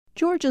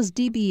Georgia's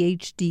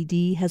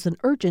DBHDD has an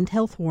urgent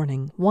health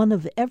warning. 1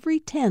 of every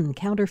 10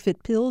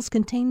 counterfeit pills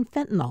contain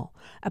fentanyl,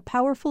 a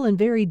powerful and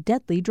very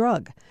deadly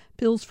drug.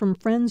 Pills from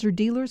friends or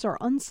dealers are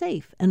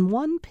unsafe, and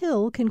 1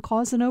 pill can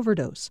cause an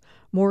overdose.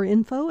 More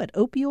info at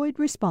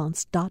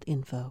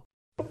opioidresponse.info.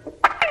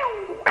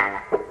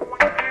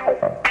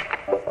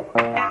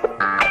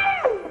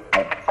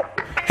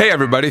 Hey,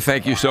 everybody.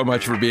 Thank you so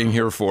much for being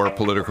here for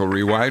Political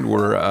Rewind.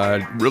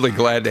 We're really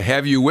glad to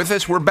have you with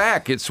us. We're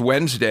back. It's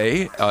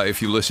Wednesday.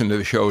 If you listen to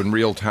the show in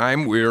real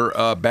time, we're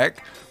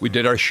back. We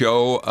did our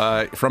show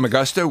from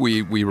Augusta.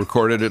 We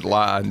recorded it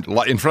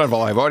in front of a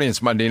live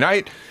audience Monday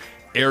night,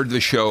 aired the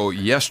show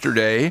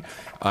yesterday.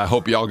 I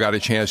hope y'all got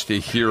a chance to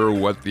hear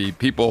what the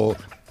people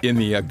in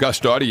the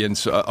Augusta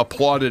audience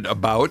applauded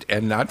about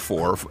and not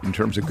for in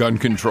terms of gun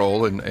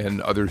control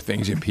and other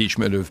things,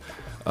 impeachment of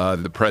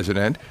the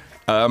president.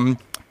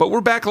 But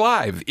we're back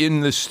live in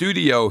the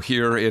studio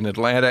here in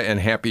Atlanta and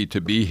happy to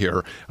be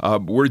here.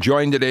 We're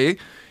joined today,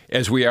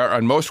 as we are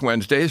on most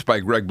Wednesdays, by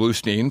Greg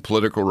Bluestein,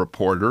 political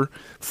reporter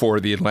for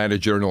the Atlanta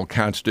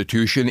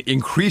Journal-Constitution,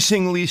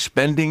 increasingly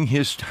spending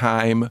his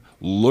time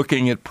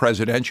looking at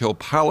presidential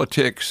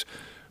politics.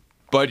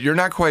 But you're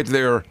not quite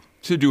there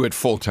to do it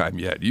full-time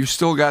yet. You've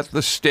still got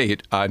the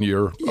state on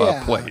your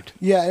plate.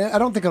 Yeah, I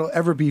don't think it'll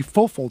ever be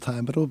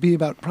full-time, but it'll be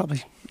about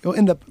probably... It'll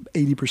end up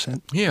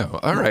 80%. Yeah,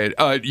 all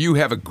right. You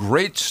have a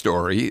great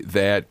story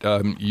that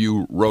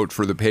you wrote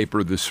for the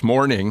paper this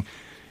morning.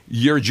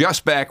 You're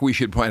just back, we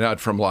should point out,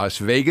 from Las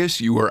Vegas.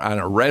 You were on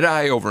a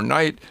red-eye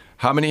overnight.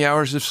 How many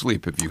hours of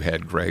sleep have you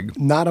had, Greg?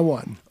 Not a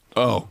one.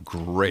 Oh,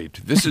 great.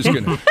 This is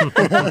going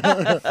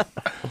to...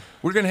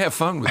 We're going to have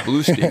fun with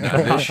Bluestein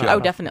on this show. Oh,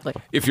 definitely.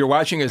 If you're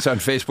watching us on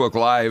Facebook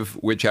Live,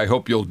 which I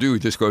hope you'll do,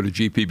 just go to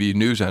GPB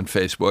News on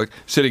Facebook.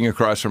 Sitting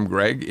across from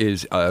Greg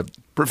is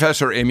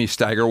Professor Amy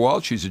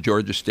Steigerwald. She's a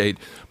Georgia State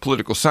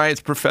political science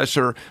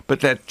professor, but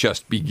that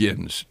just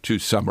begins to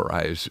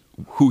summarize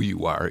who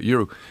you are.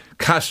 Your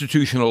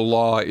constitutional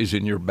law is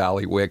in your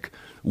ballywick.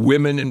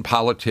 Women in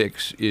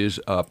politics is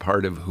a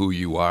part of who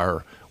you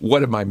are.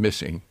 What am I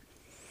missing,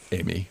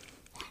 Amy?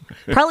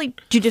 Probably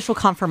judicial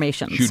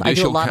confirmations. I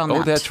do a lot on that.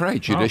 Oh, that's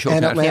right. Judicial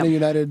and Atlanta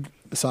United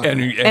Soccer.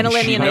 And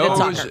Atlanta United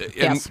Soccer.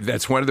 And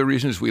that's one of the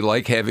reasons we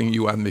like having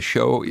you on the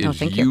show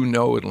is you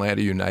know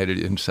Atlanta United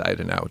inside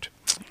and out.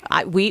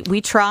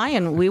 We try,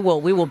 and we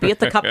will be at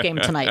the Cup game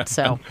tonight,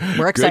 so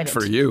we're excited.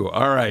 Good for you.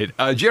 All right.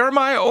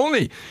 Jeremiah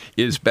Olney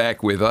is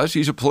back with us.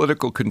 He's a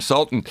political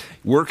consultant,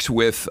 works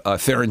with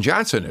Theron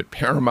Johnson at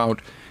Paramount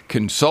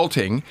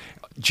Consulting.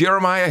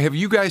 Jeremiah, have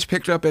you guys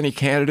picked up any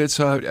candidates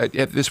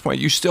at this point?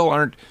 You still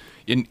aren't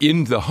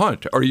in the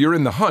hunt, or you're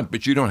in the hunt,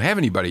 but you don't have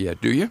anybody yet,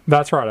 do you?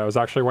 That's right. I was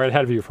actually way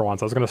ahead of you for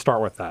once. I was going to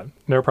start with that.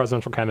 No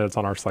presidential candidates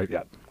on our slate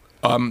yet.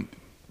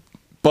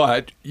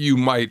 But you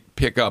might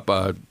pick up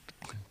a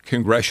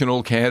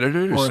congressional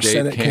candidate, or a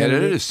state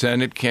candidate, a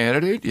Senate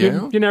candidate.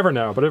 Yeah. You never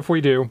know, but if we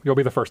do, you'll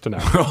be the first to know.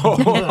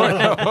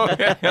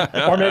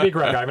 Or maybe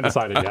Greg. I haven't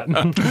decided yet.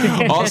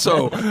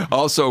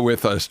 Also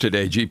with us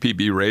today,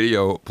 GPB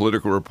Radio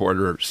political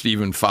reporter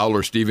Stephen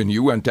Fowler. Stephen,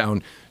 you went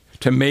down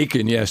to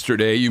Macon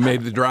yesterday. You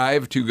made the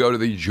drive to go to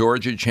the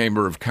Georgia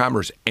Chamber of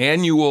Commerce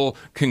annual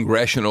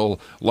congressional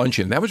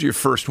luncheon. That was your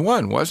first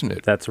one, wasn't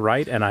it? That's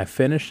right, and I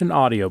finished an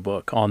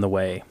audiobook on the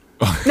way.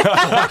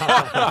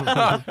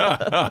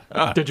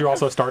 Did you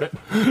also start it?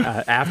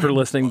 After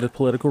listening to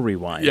Political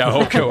Rewind. Yeah,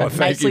 okay. Well,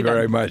 thank you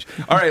very much.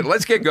 All right,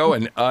 let's get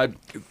going.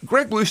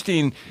 Greg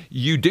Bluestein,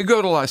 you did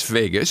go to Las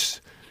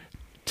Vegas.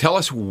 Tell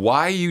us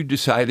why you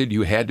decided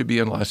you had to be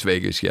in Las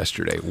Vegas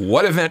yesterday.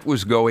 What event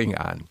was going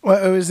on?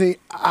 Well, it was the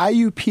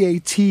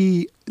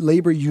IUPAT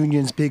labor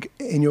union's big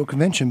annual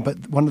convention,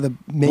 but one of the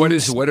main...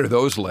 What are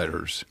those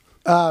letters?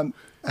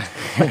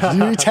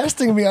 You're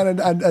testing me on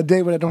a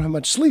day when I don't have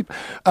much sleep.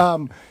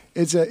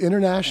 It's an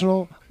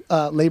international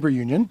labor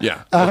union.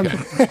 Yeah. Okay.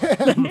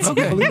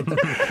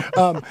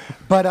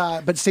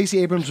 But Stacey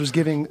Abrams was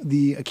giving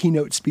the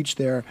keynote speech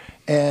there,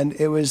 and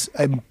it was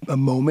a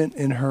moment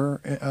in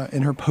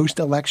her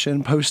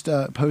post-election,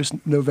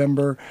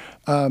 post-November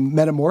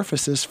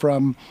metamorphosis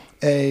from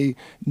a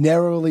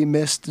narrowly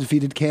missed,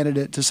 defeated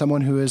candidate to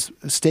someone who has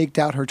staked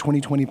out her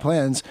 2020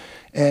 plans.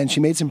 And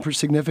she made some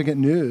significant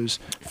news.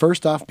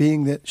 First off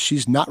being that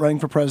she's not running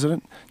for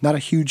president. Not a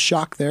huge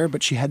shock there,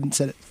 but she hadn't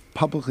said it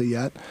publicly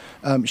yet.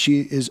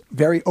 She is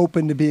very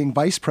open to being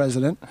vice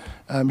president,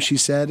 she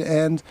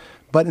said,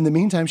 but in the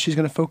meantime, she's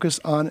going to focus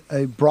on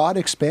a broad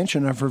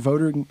expansion of her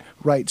voting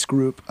rights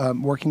group,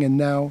 working in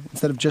now,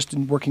 instead of just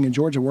working in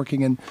Georgia,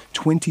 working in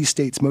 20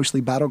 states,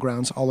 mostly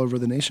battlegrounds all over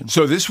the nation.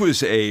 So this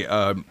was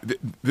a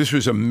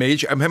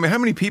major. I mean, how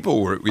many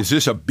people were? Is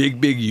this a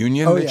big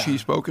union that she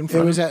spoke in front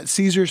of? It was at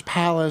Caesar's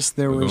Palace.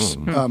 There was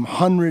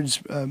hundreds,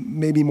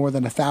 maybe more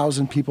than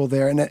 1,000 people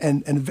there, and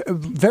a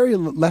very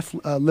left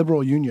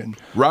liberal union.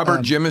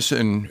 Robert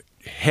Jimison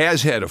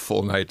has had a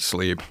full night's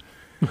sleep.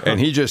 And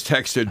he just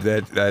texted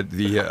that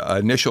the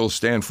initials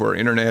stand for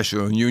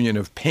International Union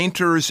of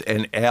Painters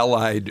and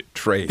Allied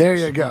Trades. There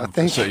you go.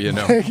 Thank you. So you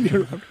know. Thank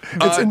you.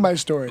 It's in my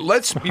story.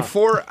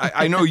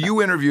 I know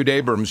you interviewed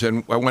Abrams,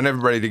 and I want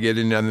everybody to get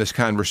in on this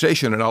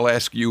conversation, and I'll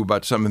ask you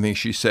about some of the things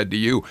she said to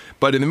you.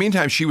 But in the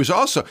meantime, she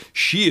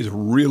is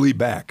really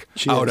back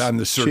out on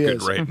the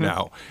circuit right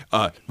now.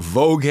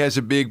 Vogue has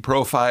a big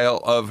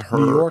profile of her.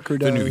 New Yorker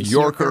does. The New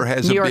Yorker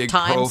has New a York big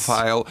Times.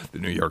 profile. The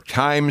New York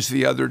Times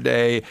the other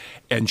day.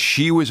 And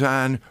she was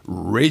on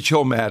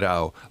Rachel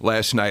Maddow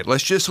last night.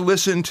 Let's just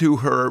listen to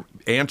her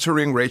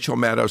answering Rachel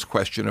Maddow's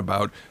question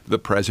about the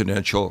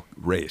presidential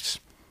race.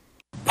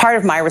 Part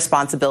of my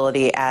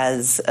responsibility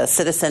as a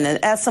citizen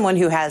and as someone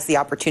who has the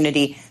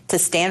opportunity to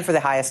stand for the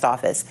highest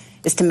office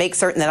is to make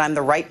certain that I'm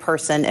the right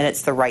person and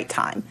it's the right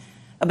time.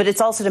 But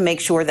it's also to make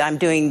sure that I'm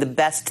doing the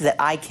best that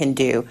I can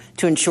do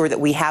to ensure that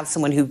we have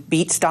someone who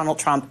beats Donald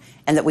Trump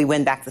and that we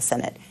win back the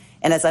Senate.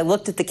 And as I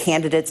looked at the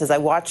candidates, as I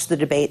watched the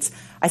debates,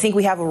 I think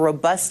we have a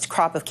robust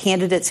crop of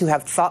candidates who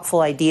have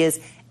thoughtful ideas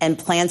and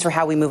plans for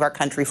how we move our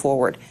country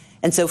forward.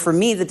 And so for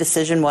me, the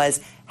decision was,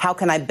 how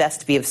can I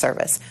best be of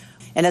service?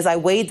 And as I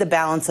weighed the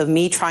balance of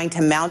me trying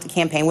to mount a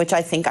campaign, which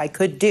I think I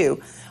could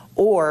do,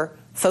 or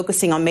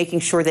focusing on making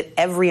sure that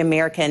every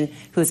American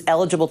who's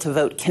eligible to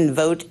vote can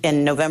vote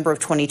in November of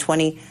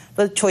 2020,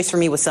 the choice for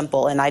me was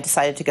simple, and I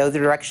decided to go the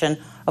direction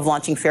of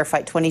launching Fair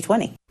Fight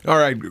 2020. All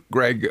right,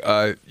 Greg,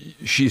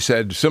 she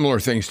said similar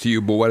things to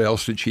you, but what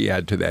else did she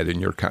add to that in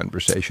your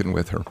conversation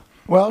with her?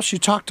 Well, she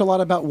talked a lot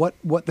about what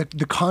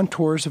the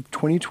contours of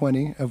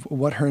 2020, of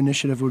what her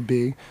initiative would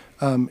be.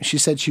 She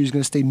said she was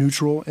going to stay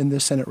neutral in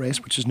this Senate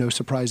race, which is no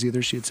surprise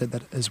either. She had said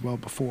that as well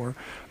before.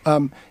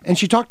 And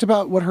she talked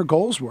about what her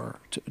goals were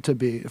to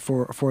be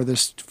for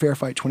this Fair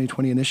Fight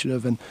 2020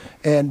 initiative.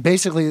 And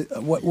basically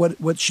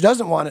what she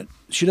doesn't want it,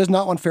 she does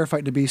not want Fair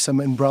Fight to be some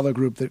umbrella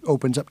group that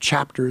opens up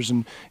chapters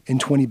in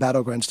 20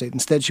 battleground states.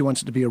 Instead, she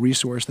wants it to be a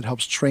resource that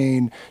helps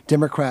train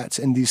Democrats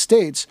in these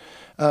states.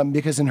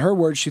 Because in her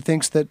words, she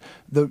thinks that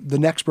the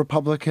next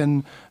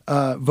Republican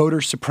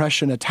voter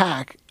suppression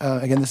attack,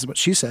 again, this is what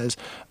she says,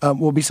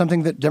 will be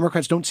something that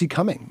Democrats don't see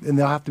coming, and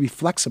they'll have to be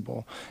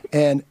flexible.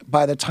 And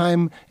by the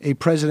time a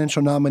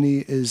presidential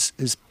nominee is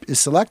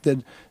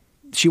selected,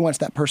 she wants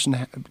that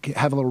person to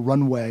have a little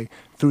runway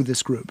through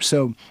this group.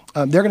 So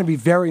they're going to be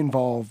very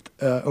involved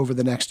over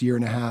the next year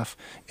and a half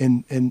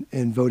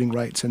in voting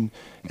rights and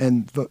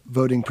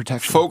voting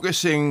protection.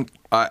 Focusing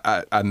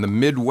on the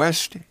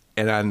Midwest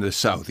and on the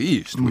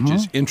Southeast, which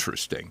is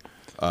interesting.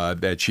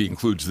 That she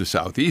includes the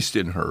Southeast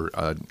in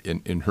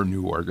her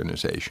new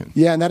organization.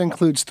 Yeah, and that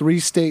includes 3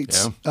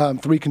 states,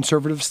 3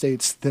 conservative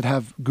states that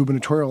have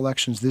gubernatorial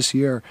elections this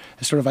year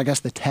as sort of, I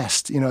guess, the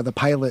test, the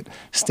pilot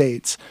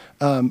states,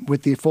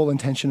 with the full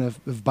intention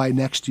of by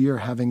next year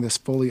having this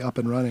fully up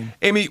and running.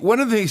 Amy, one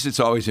of the things that's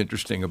always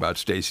interesting about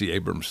Stacey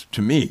Abrams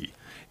to me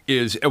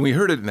is, and we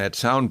heard it in that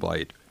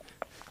soundbite,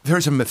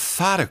 there's a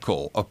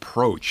methodical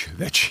approach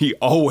that she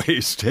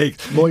always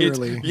takes.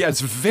 Lawyerly.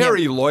 It's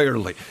very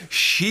lawyerly.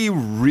 She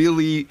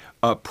really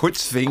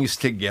puts things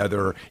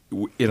together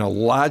in a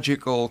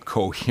logical,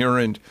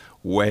 coherent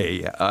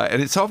way.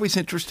 And it's always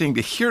interesting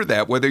to hear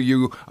that, whether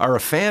you are a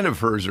fan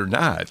of hers or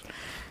not.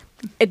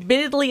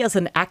 Admittedly, as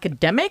an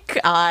academic,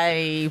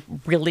 I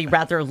really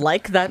rather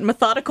like that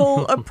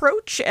methodical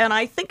approach. And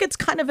I think it's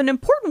kind of an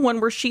important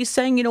one where she's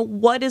saying,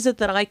 what is it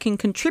that I can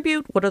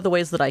contribute? What are the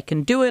ways that I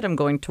can do it? I'm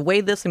going to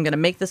weigh this. I'm going to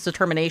make this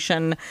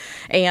determination.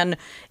 And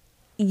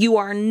you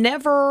are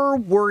never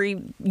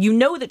worried. You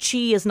know that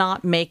she is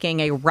not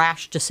making a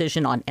rash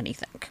decision on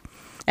anything.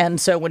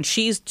 And so when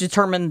she's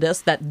determined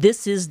that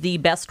this is the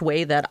best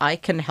way that I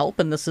can help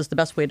and this is the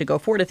best way to go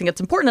forward, I think it's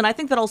important. And I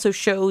think that also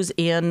shows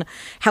in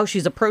how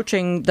she's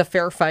approaching the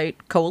Fair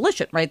Fight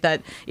coalition, right?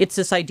 That it's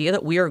this idea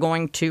that we are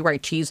going to,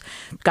 right, she's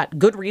got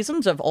good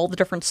reasons of all the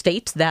different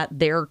states that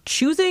they're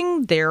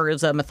choosing. There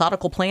is a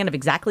methodical plan of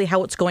exactly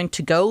how it's going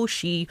to go.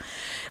 She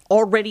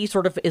already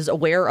sort of is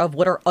aware of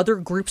what other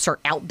groups are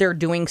out there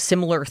doing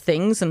similar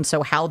things. And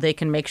so how they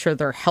can make sure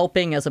they're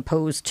helping as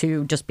opposed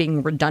to just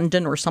being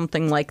redundant or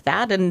something like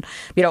that. And,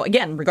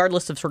 again,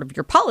 regardless of sort of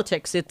your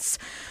politics, it's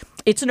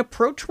an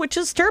approach which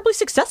is terribly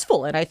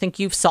successful. And I think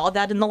you saw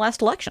that in the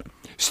last election.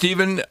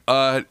 Stephen,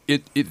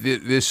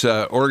 this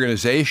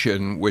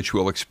organization, which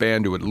will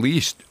expand to at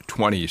least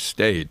 20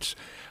 states,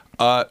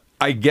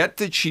 I get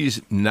that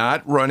she's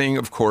not running,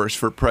 of course,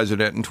 for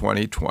president in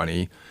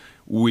 2020.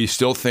 We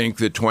still think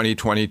that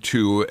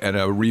 2022 and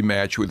a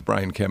rematch with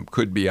Brian Kemp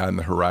could be on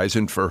the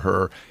horizon for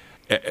her.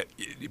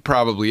 It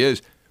probably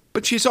is.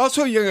 But she's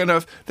also young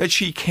enough that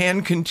she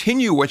can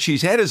continue what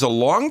she's had as a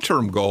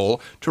long-term goal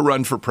to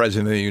run for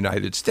president of the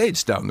United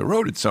States down the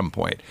road at some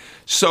point.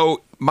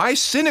 So my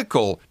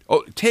cynical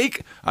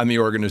take on the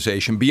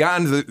organization,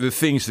 beyond the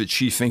things that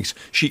she thinks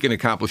she can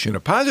accomplish in a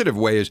positive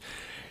way, is,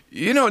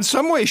 in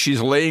some ways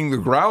she's laying the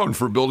ground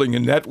for building a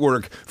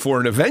network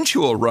for an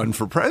eventual run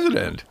for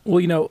president.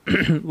 Well,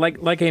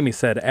 like Amy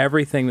said,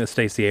 everything that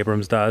Stacey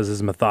Abrams does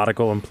is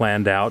methodical and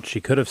planned out. She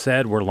could have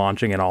said we're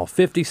launching in all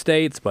 50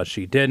 states, but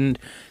she didn't.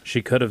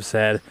 She could have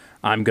said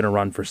I'm going to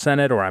run for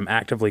Senate, or I'm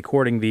actively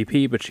courting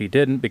VP, but she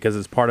didn't because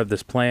it's part of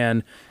this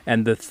plan.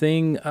 And the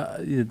thing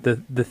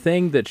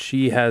that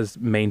she has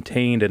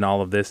maintained in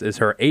all of this is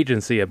her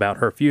agency about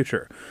her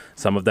future.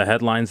 Some of the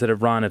headlines that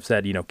have run have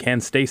said,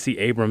 can Stacey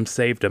Abrams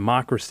save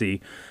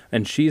democracy?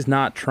 And she's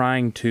not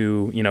trying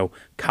to,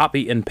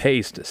 copy and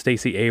paste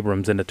Stacey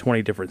Abrams into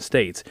 20 different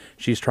states.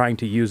 She's trying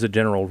to use a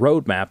general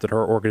roadmap that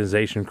her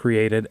organization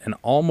created and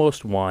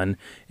almost won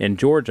in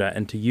Georgia,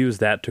 and to use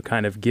that to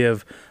kind of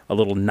give a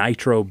little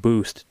nitro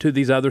boost to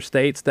these other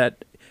states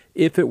that,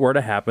 if it were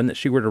to happen that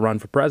she were to run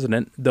for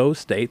president, those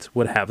states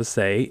would have a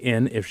say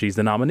in if she's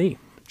the nominee.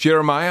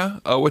 Jeremiah,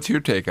 what's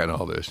your take on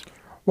all this?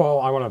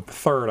 Well, I want to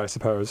third, I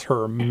suppose,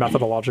 her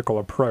methodological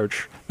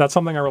approach. That's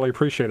something I really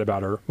appreciate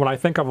about her. When I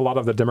think of a lot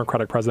of the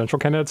Democratic presidential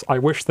candidates, I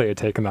wish they had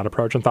taken that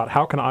approach and thought,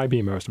 how can I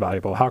be most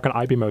valuable? How can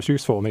I be most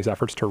useful in these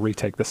efforts to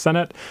retake the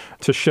Senate,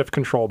 to shift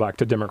control back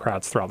to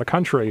Democrats throughout the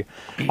country?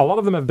 A lot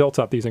of them have built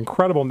up these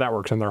incredible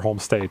networks in their home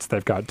states.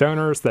 They've got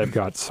donors, they've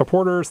got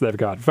supporters, they've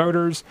got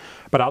voters.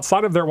 But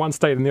outside of their one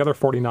state and the other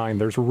 49,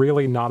 there's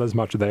really not as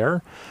much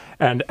there.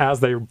 And as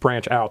they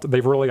branch out,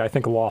 they've really, I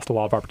think, lost a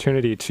lot of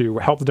opportunity to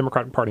help the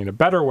Democratic Party in a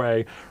better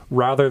way,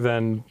 rather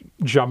than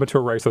jump into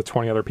a race with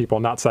 20 other people,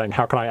 not saying,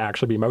 how can I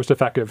actually be most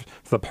effective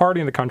to the party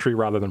and the country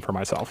rather than for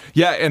myself?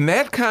 Yeah, and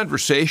that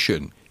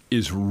conversation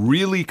is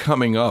really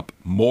coming up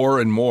more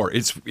and more.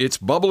 It's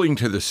bubbling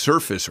to the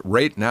surface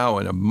right now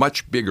in a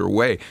much bigger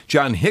way.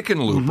 John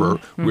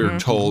Hickenlooper, we're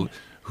told,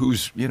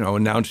 who's,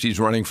 announced he's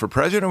running for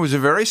president, was a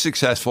very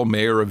successful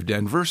mayor of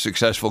Denver,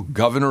 successful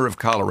governor of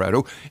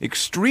Colorado,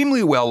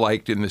 extremely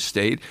well-liked in the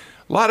state.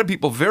 A lot of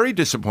people very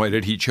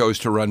disappointed he chose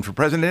to run for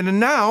president. And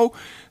now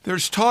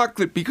there's talk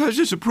that because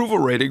his approval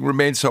rating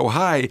remains so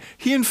high,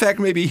 he in fact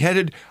may be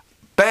headed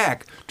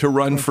back to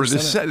run for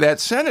that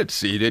Senate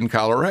seat in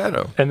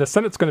Colorado. And the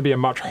Senate's going to be a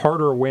much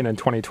harder win in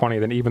 2020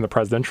 than even the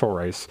presidential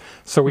race.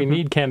 So we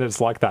need candidates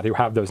like that who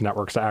have those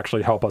networks to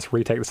actually help us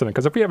retake the Senate.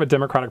 Because if we have a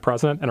Democratic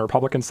president and a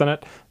Republican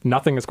Senate,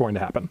 nothing is going to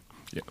happen.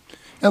 Yeah.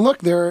 And look,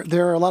 there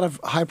are a lot of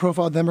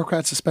high-profile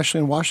Democrats, especially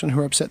in Washington,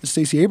 who are upset that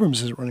Stacey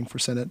Abrams isn't running for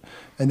Senate,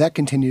 and that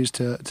continues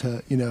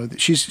to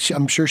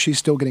I'm sure she's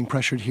still getting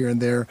pressured here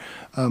and there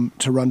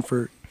to run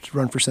for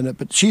Senate,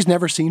 but she's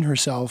never seen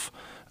herself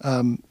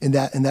in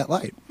that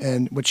light.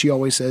 And what she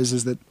always says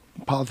is that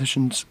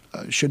politicians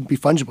shouldn't be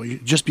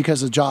fungible. Just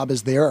because a job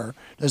is there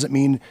doesn't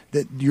mean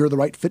that you're the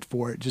right fit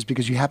for it, just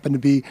because you happen to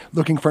be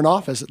looking for an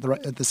office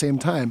at the same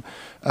time.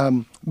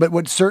 But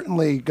what's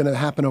certainly going to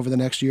happen over the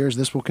next year is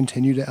this will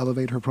continue to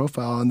elevate her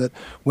profile, and that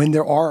when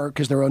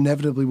because there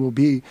inevitably will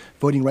be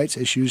voting rights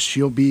issues,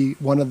 she'll be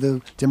one of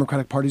the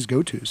Democratic Party's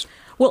go-tos.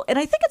 Well, and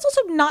I think it's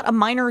also not a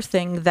minor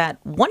thing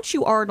that once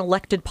you are an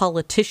elected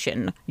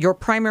politician, your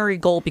primary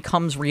goal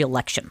becomes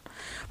re-election,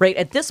 right?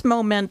 At this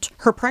moment,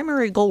 her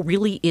primary goal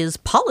really is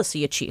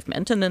policy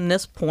achievement. And in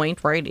this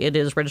point, right, it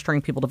is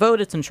registering people to vote.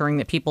 It's ensuring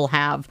that people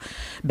have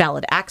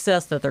ballot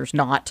access, that there's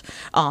not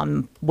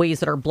ways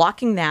that are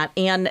blocking that.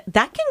 And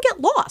that can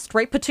get lost,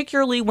 right?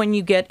 Particularly when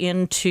you get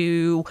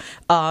into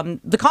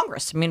the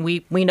Congress. I mean,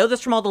 we know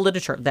this from all the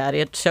literature, that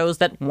it shows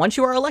that once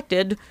you are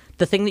elected,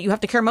 the thing that you have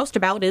to care most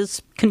about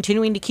is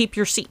continuing to keep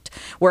your seat.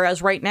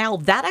 Whereas right now,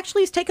 that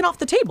actually is taken off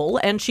the table,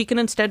 and she can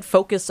instead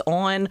focus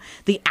on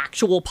the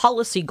actual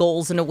policy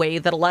goals in a way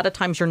that a lot of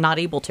times you're not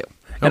able to.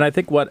 And I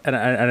think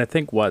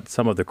what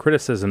some of the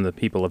criticism that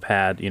people have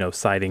had,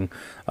 citing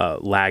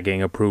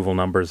lagging approval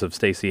numbers of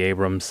Stacey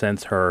Abrams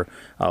since her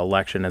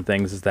election and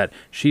things, is that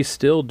she's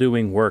still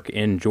doing work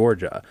in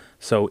Georgia.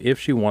 So if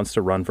she wants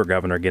to run for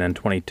governor again in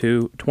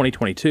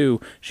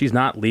 2022, she's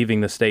not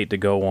leaving the state to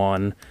go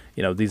on,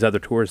 these other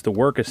tours. The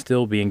work is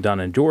still being done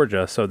in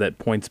Georgia, so that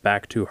points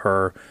back to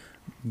her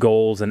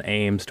goals and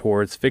aims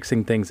towards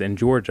fixing things in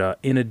Georgia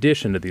in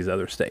addition to these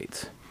other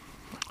states.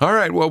 All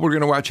right, well, we're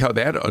going to watch how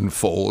that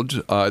unfolds.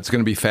 It's going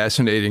to be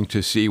fascinating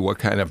to see what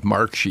kind of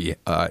mark she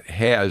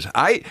has.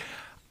 I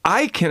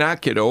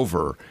cannot get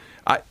over,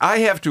 I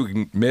have to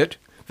admit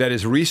that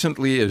as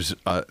recently as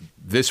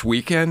this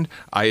weekend,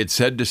 I had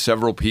said to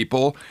several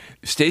people,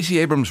 Stacey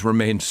Abrams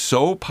remains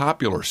so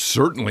popular,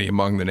 certainly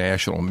among the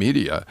national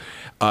media,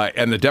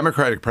 and the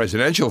Democratic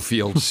presidential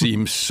field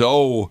seems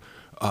so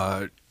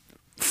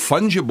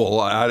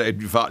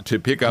fungible, to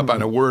pick up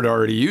on a word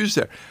already used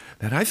there,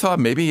 that I thought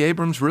maybe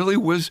Abrams really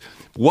was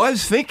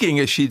thinking,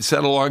 as she'd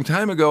said a long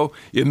time ago,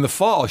 in the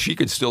fall, she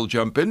could still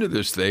jump into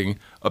this thing.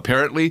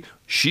 Apparently,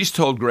 she's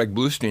told Greg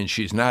Bluestein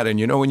she's not. And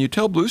when you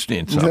tell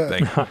Bluestein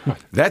something,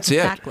 that's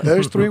exactly. it.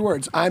 Those three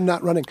words, I'm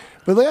not running.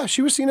 But yeah,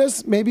 she was seen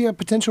as maybe a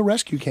potential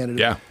rescue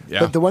candidate.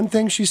 Yeah. But the one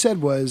thing she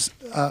said was,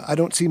 I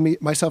don't see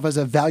myself as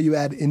a value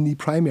add in the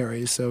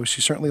primaries. So she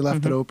certainly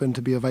left it open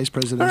to be a vice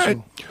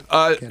presidential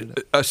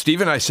candidate.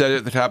 Stephen, I said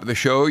at the top of the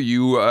show,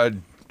 you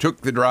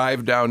took the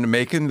drive down to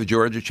Macon. The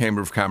Georgia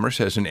Chamber of Commerce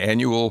has an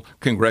annual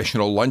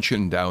congressional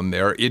luncheon down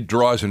there. It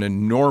draws an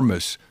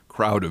enormous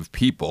crowd of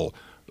people,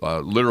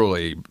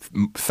 literally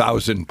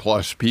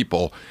 1,000+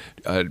 people,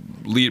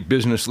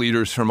 business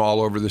leaders from all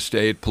over the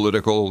state,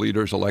 political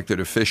leaders, elected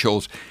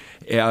officials.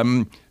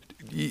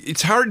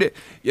 it's hard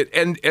to,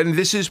 and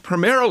this is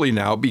primarily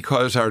now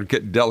because our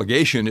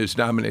delegation is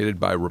nominated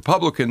by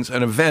Republicans,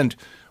 an event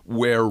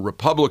where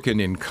Republican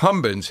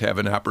incumbents have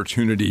an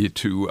opportunity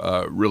to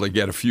really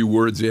get a few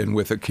words in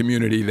with a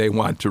community they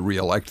want to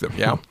reelect them.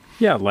 Yeah.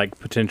 Yeah, like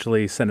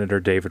potentially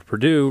Senator David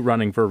Perdue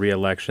running for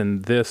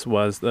re-election. This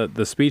was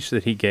the speech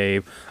that he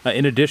gave,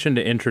 in addition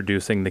to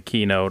introducing the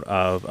keynote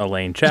of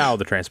Elaine Chao,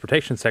 the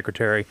transportation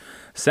secretary,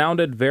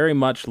 sounded very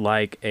much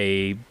like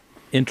a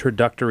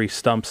introductory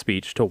stump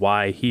speech to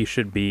why he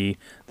should be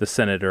the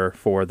senator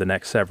for the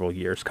next several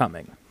years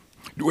coming.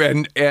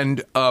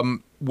 And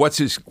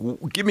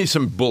give me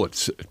some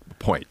bullet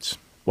points.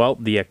 Well,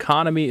 the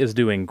economy is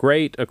doing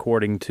great,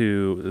 according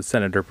to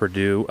Senator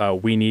Perdue.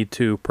 We need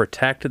to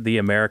protect the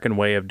American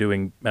way of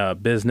doing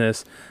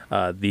business,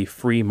 the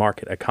free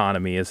market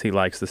economy, as he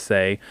likes to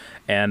say.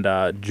 And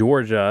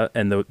Georgia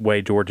and the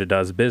way Georgia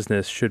does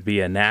business should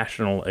be a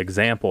national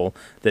example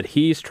that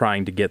he's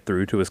trying to get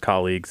through to his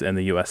colleagues in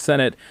the U.S.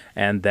 Senate,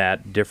 and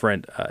that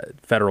different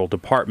federal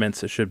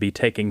departments should be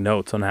taking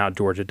notes on how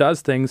Georgia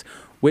does things,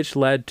 which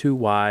led to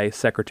why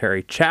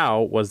Secretary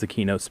Chao was the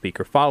keynote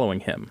speaker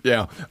following him.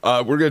 Yeah,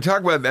 we're going to talk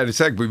about that in a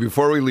second, but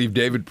before we leave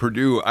David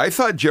Perdue, I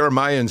thought,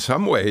 Jeremiah, in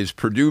some ways,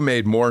 Perdue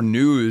made more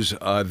news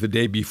the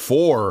day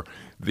before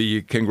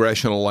the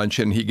congressional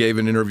luncheon. He gave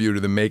an interview to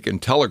the Macon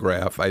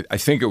Telegraph, I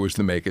think it was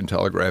the Macon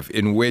Telegraph,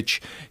 in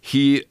which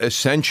he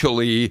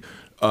essentially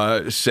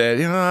said,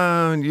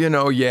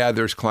 yeah,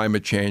 there's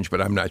climate change, but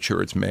I'm not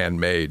sure it's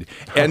man-made.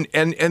 And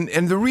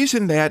the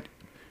reason that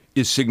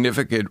is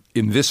significant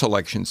in this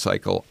election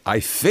cycle, I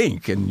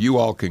think, and you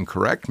all can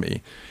correct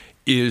me,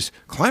 is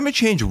climate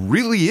change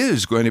really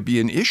is going to be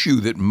an issue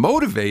that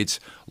motivates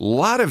a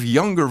lot of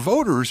younger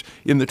voters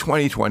in the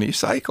 2020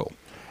 cycle.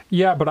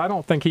 Yeah, but I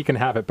don't think he can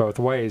have it both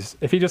ways.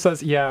 If he just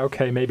says, yeah,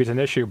 okay, maybe it's an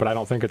issue, but I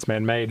don't think it's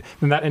man-made,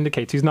 then that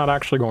indicates he's not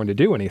actually going to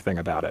do anything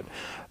about it.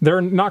 There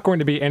are not going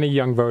to be any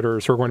young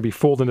voters who are going to be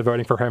fooled into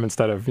voting for him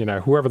instead of,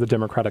 whoever the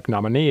Democratic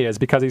nominee is,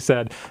 because he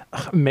said,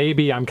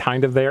 maybe I'm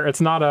kind of there.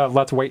 It's not a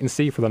let's wait and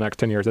see for the next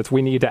 10 years. It's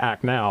we need to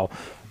act now.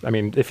 I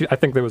mean, I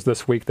think there was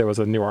this week, there was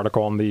a new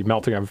article on the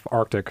melting of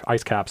Arctic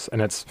ice caps, and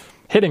it's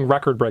hitting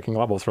record-breaking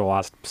levels for the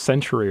last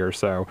century or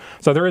so.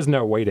 So there is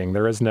no waiting.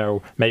 There is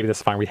no, maybe this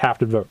is fine. We have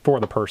to vote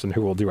for the person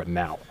who will do it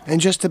now. And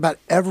just about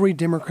every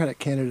Democratic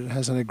candidate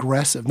has an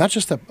aggressive, not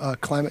just a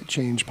climate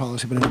change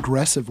policy, but an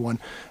aggressive one.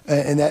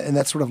 And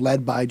that's sort of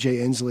led by Jay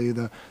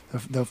Inslee,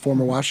 the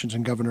former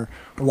Washington governor,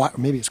 or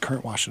maybe his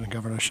current Washington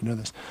governor, I should know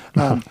this,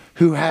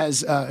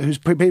 who's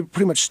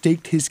pretty much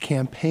staked his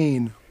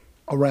campaign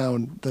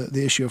around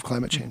the issue of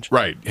climate change.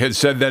 Right. Has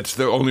said that's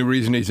the only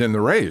reason he's in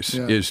the race,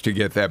 is to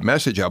get that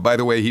message out. By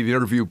the way, the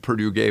interview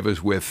Perdue gave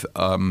us with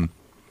WMAZ,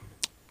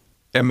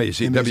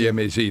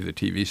 the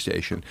TV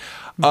station.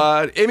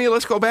 Amy,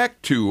 let's go back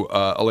to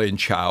Elaine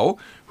Chao,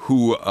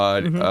 who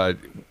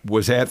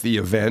was at the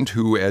event,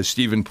 who, as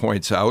Stephen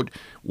points out,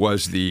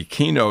 was the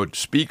keynote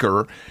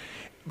speaker.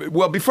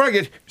 Well, before I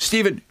get,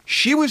 Stephen,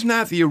 she was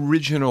not the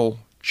original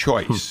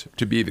choice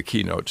to be the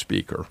keynote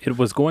speaker. It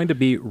was going to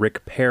be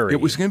Rick Perry.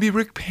 It was going to be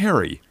Rick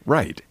Perry,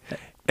 right.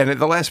 And at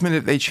the last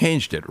minute, they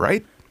changed it,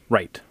 right?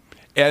 Right.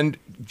 And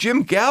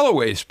Jim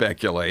Galloway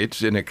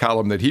speculates in a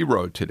column that he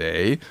wrote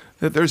today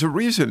that there's a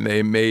reason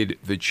they made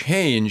the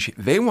change.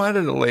 They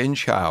wanted Elaine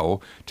Chao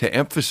to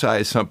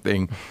emphasize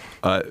something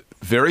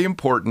very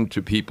important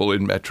to people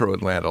in Metro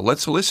Atlanta.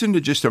 Let's listen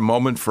to just a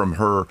moment from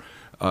her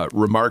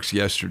remarks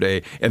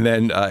yesterday, and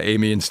then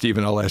Amy and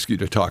Stephen, I'll ask you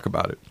to talk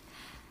about it.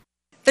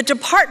 The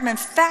department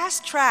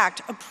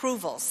fast-tracked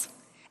approvals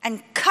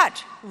and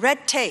cut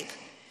red tape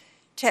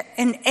to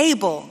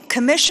enable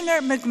Commissioner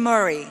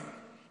McMurray,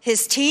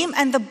 his team,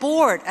 and the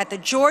board at the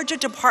Georgia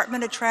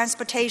Department of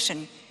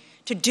Transportation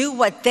to do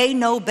what they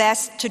know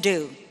best to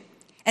do.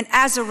 And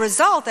as a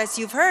result, as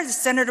you've heard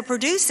Senator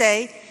Perdue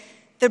say,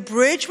 the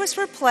bridge was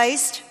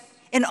replaced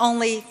in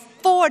only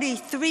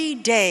 43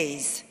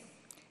 days.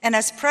 And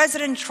as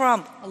President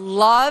Trump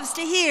loves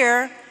to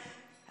hear,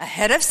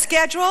 ahead of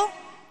schedule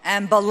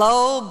and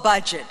below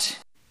budget.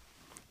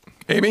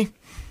 Amy?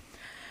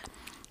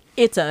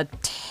 It's a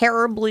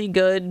terribly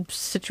good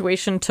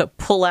situation to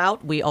pull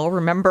out. We all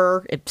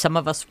remember, some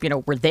of us,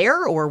 were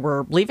there or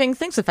were leaving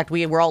things. In fact,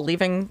 we were all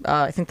leaving,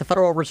 I think, the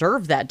Federal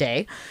Reserve that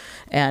day.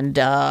 And,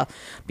 that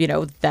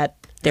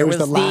there was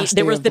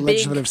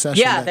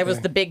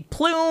the big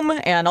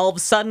plume, and all of a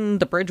sudden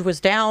the bridge was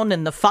down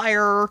in the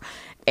fire,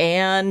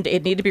 and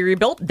it needed to be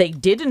rebuilt. They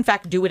did, in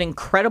fact, do it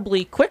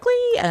incredibly quickly,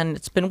 and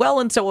it's been well.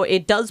 And so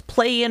it does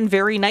play in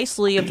very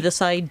nicely of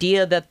this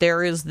idea that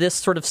there is this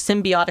sort of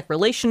symbiotic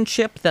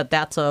relationship,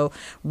 that's a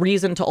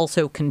reason to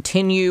also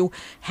continue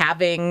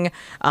having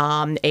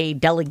a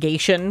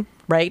delegation,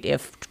 right?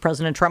 If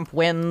President Trump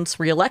wins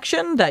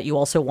re-election, that you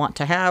also want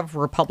to have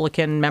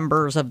Republican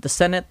members of the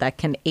Senate that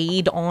can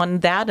aid on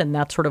that. And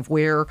that's sort of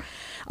where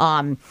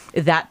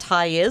that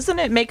tie is. And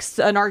it makes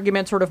an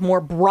argument sort of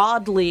more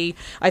broadly,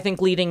 I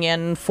think, leading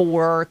in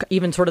for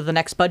even sort of the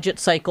next budget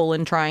cycle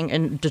and trying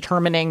and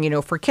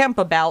determining, for Kemp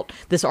about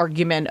this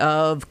argument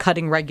of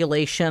cutting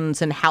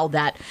regulations and how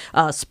that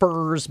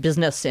spurs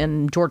business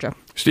in Georgia.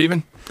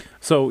 Stephen?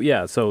 So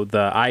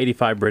the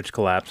I-85 bridge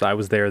collapse, I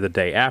was there the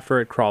day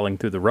after it, crawling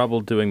through the rubble,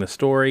 doing the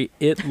story.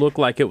 It looked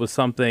like it was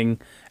something,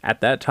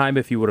 at that time,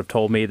 if you would have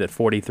told me that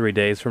 43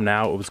 days from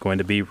now it was going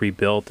to be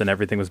rebuilt and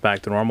everything was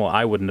back to normal,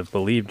 I wouldn't have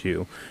believed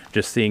you,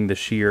 just seeing the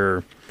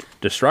sheer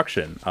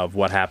destruction of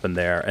what happened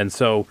there. And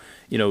so,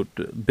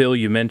 Bill,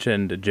 you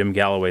mentioned Jim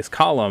Galloway's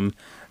column.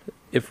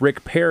 If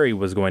Rick Perry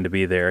was going to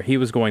be there, he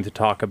was going to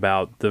talk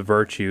about the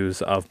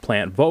virtues of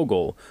Plant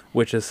Vogtle,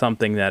 which is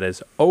something that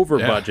is over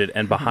budget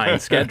and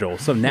behind schedule.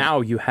 So now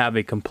you have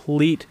a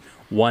complete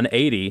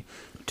 180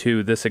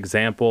 to this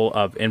example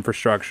of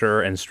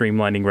infrastructure and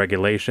streamlining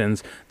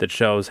regulations that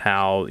shows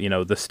how,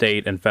 the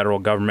state and federal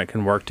government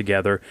can work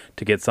together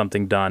to get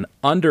something done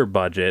under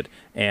budget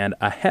and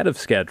ahead of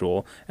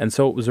schedule. And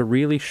so it was a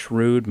really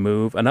shrewd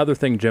move. Another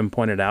thing Jim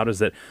pointed out is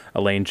that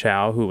Elaine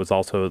Chao, who was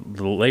also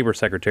the labor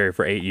secretary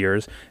for 8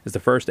 years, is the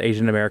first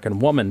Asian American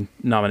woman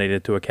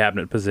nominated to a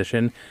cabinet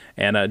position.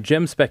 And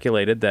Jim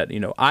speculated that,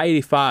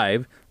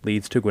 I-85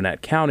 leads to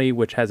Gwinnett County,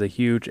 which has a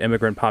huge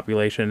immigrant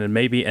population and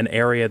maybe an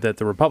area that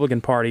the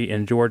Republican Party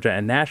in Georgia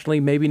and nationally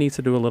maybe needs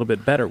to do a little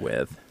bit better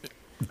with.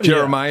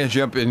 Jeremiah,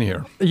 jump in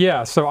here.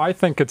 Yeah, so I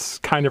think it's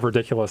kind of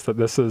ridiculous that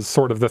this is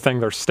sort of the thing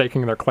they're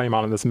staking their claim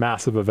on in this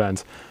massive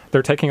event.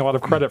 They're taking a lot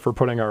of credit for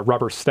putting a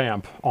rubber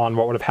stamp on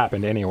what would have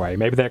happened anyway.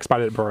 Maybe they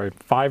expedited it for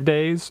 5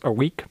 days, a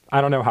week. I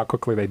don't know how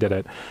quickly they did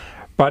it.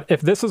 But if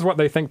this is what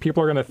they think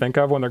people are going to think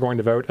of when they're going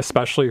to vote,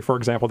 especially, for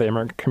example, the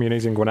immigrant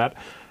communities in Gwinnett,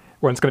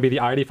 when it's going to be the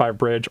I-85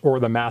 bridge or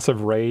the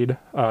massive raid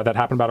that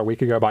happened about a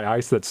week ago by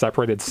ICE that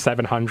separated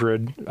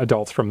 700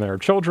 adults from their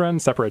children,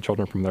 separated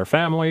children from their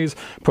families,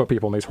 put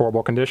people in these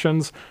horrible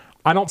conditions.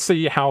 I don't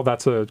see how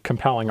that's a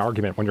compelling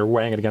argument when you're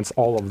weighing it against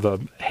all of the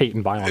hate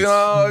and violence.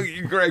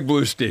 Greg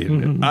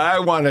Bluestein, I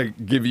want to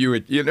give you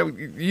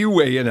you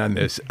weigh in on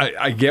this.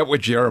 I get what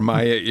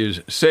Jeremiah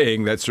is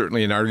saying. That's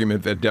certainly an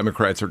argument that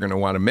Democrats are going to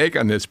want to make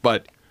on this.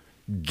 But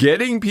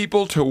getting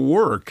people to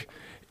work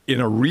in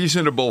a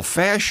reasonable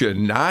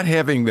fashion, not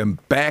having them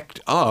backed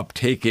up,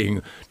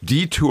 taking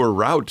detour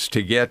routes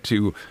to get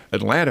to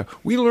Atlanta.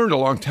 We learned a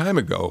long time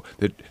ago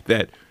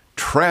that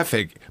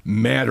traffic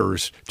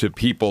matters to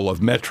people of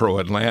Metro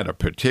Atlanta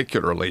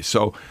particularly.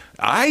 So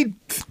I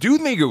do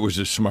think it was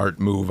a smart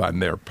move on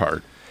their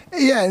part.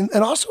 Yeah,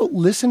 and also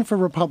listen for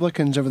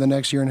Republicans over the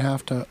next year and a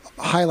half to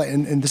highlight,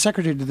 and the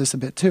Secretary did this a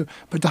bit too,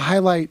 but to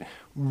highlight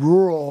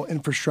rural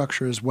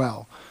infrastructure as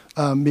well.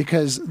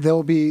 Because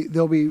there'll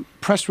be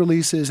press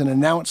releases and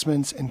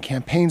announcements and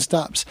campaign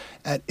stops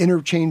at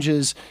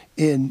interchanges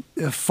in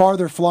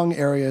farther flung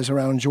areas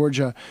around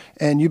Georgia,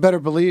 and you better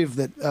believe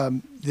that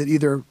that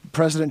either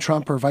President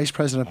Trump or Vice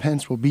President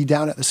Pence will be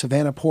down at the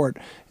Savannah port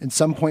at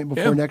some point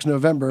before next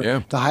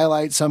November to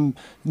highlight some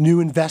new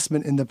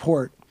investment in the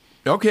port.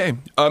 Okay.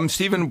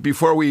 Stephen,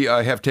 before we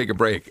have to take a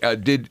break,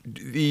 did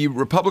the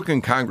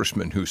Republican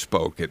congressman who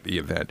spoke at the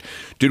event,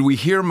 did we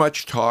hear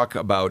much talk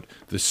about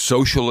the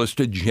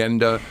socialist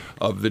agenda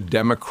of the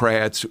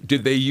Democrats?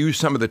 Did they use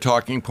some of the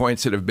talking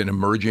points that have been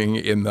emerging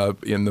in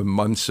the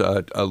months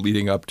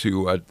leading up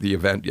to the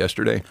event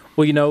yesterday?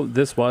 Well,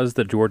 this was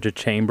the Georgia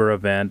Chamber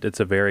event. It's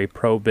a very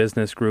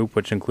pro-business group,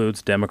 which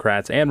includes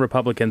Democrats and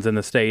Republicans in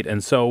the state.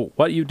 And so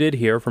what you did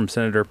hear from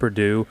Senator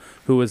Perdue,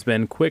 who has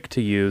been quick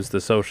to use the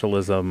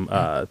socialism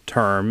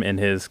term in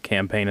his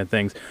campaign and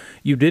things,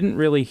 you didn't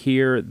really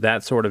hear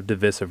that sort of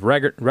divisive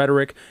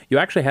rhetoric. You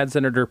actually had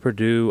Senator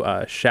Perdue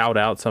shout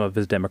out some of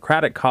his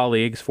Democratic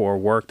colleagues for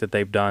work that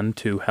they've done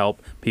to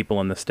help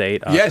people in the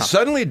state. Yes,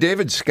 suddenly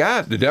David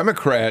Scott, the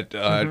Democrat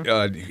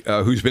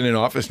who's been in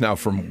office now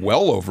for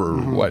well over,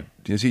 what,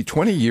 is he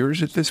 20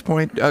 years at this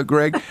point,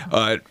 Greg?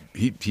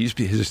 He's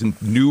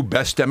his new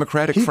best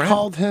Democratic friend. He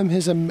called him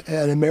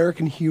an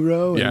American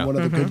hero and one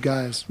of the good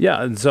guys.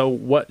 Yeah, and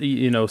so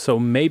so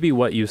maybe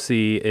what you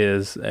see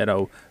is,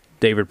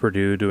 David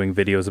Perdue doing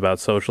videos about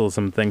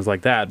socialism, things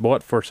like that.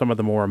 But for some of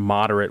the more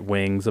moderate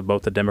wings of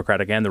both the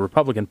Democratic and the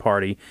Republican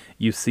Party,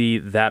 you see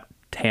that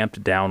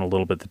tamped down a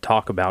little bit to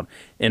talk about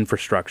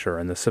infrastructure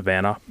and the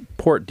Savannah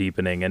port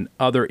deepening and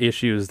other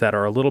issues that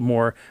are a little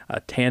more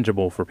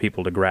tangible for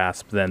people to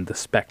grasp than the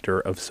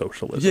specter of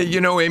socialism.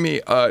 Yeah,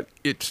 Amy,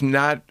 it's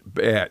not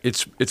bad.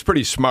 It's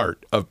pretty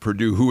smart of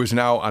Perdue, who is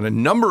now on a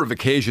number of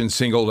occasions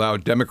singled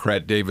out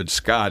Democrat David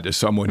Scott as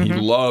someone he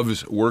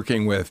loves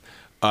working with.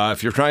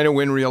 If you're trying to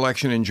win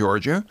re-election in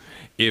Georgia,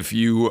 if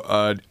you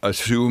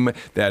assume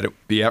that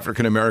the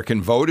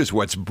African-American vote is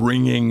what's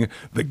bringing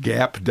the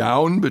gap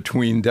down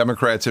between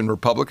Democrats and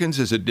Republicans,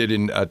 as it did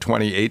in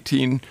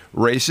 2018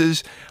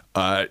 races,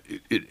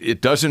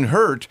 it doesn't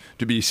hurt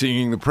to be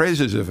singing the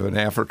praises of an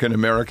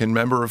African-American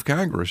member of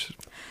Congress.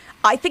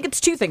 I think it's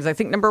two things. I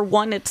think, number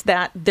one, it's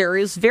that there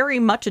is very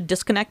much a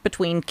disconnect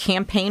between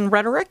campaign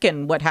rhetoric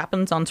and what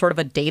happens on sort of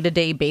a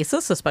day-to-day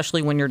basis,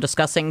 especially when you're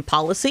discussing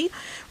policy,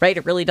 right?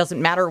 It really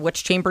doesn't matter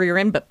which chamber you're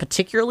in, but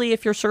particularly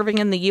if you're serving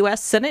in the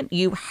U.S. Senate,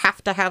 you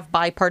have to have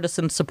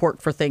bipartisan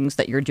support for things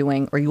that you're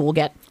doing, or you will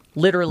get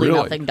literally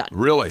nothing done.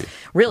 Really.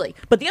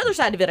 But the other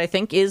side of it, I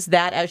think, is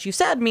that, as you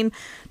said, I mean,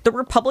 the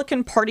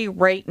Republican Party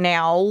right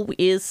now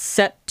is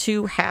set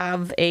to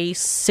have a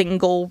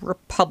single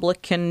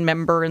Republican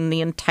member in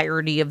the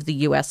entirety of the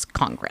U.S.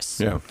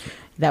 Congress. Yeah.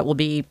 That will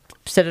be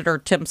Senator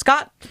Tim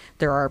Scott.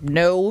 There are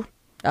no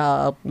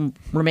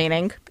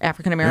remaining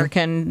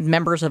African-American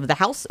members of the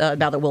House. Now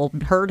that Will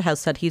Hurd has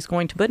said he's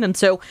going to win. And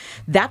so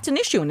that's an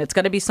issue. And it's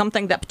going to be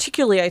something that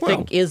particularly, I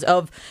think, is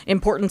of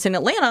importance in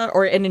Atlanta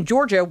and in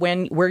Georgia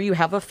where you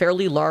have a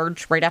fairly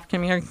large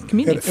African-American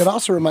community. It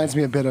also reminds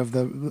me a bit of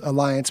the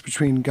alliance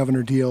between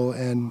Governor Deal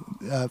and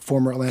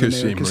former Atlanta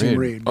Mayor Kasim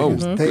Reed.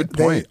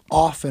 They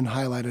often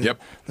highlighted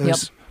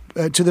those.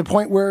 To the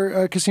point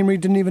where Kasim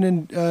Reed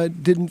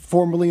didn't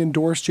formally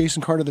endorse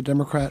Jason Carter, the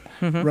Democrat,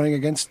 running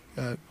against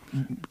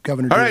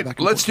Governor Deal. All right,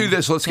 let's do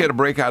this. Let's get a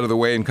break out of the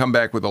way and come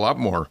back with a lot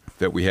more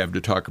that we have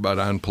to talk about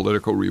on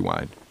Political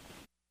Rewind.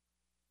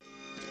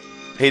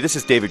 Hey, this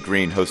is David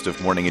Green, host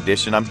of Morning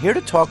Edition. I'm here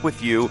to talk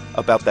with you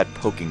about that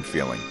poking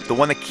feeling, the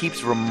one that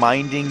keeps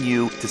reminding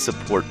you to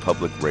support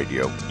public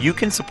radio. You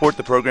can support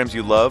the programs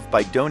you love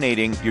by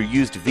donating your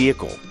used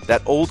vehicle.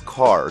 That old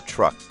car or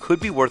truck could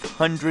be worth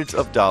hundreds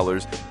of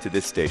dollars to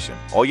this station.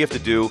 All you have to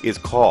do is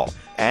call,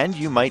 and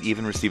you might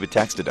even receive a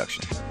tax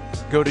deduction.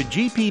 Go to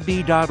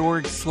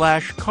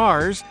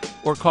gpb.org/cars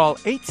or call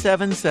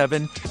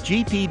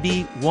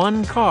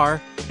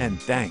 877-GPB-1-CAR,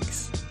 and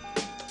thanks.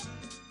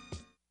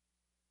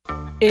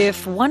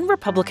 If one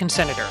Republican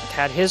senator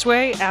had his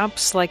way,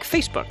 apps like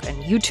Facebook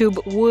and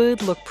YouTube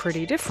would look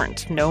pretty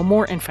different. No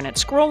more infinite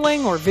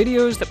scrolling or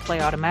videos that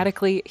play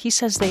automatically. He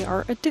says they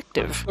are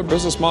addictive. The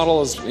business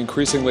model is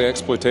increasingly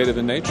exploitative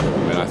in nature.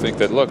 And I think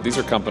that, look, these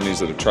are companies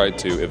that have tried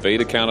to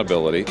evade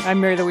accountability.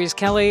 I'm Mary Louise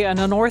Kelly. An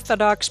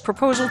unorthodox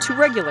proposal to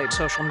regulate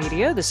social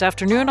media this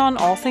afternoon on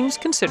All Things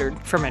Considered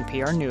from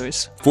NPR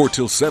News. 4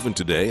 till 7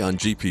 today on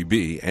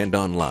GPB and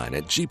online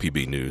at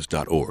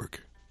gpbnews.org.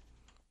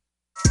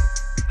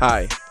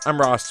 Hi, I'm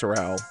Ross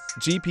Terrell,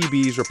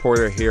 GPB's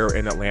reporter here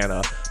in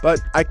Atlanta, but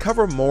I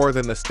cover more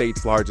than the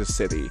state's largest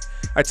city.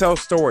 I tell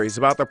stories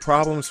about the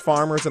problems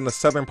farmers in the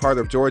southern part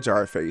of Georgia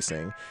are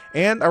facing,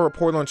 and I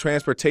report on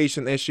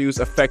transportation issues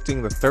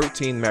affecting the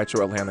 13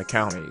 metro Atlanta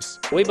counties.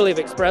 We believe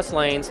express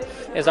lanes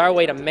is our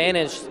way to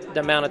manage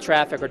the amount of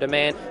traffic or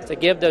demand to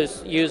give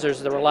those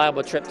users the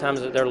reliable trip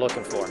times that they're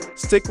looking for.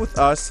 Stick with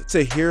us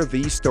to hear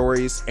these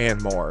stories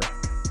and more.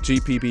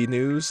 GPB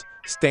News,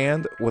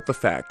 stand with the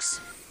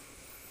facts.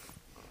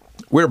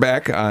 We're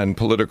back on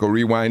Political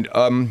Rewind.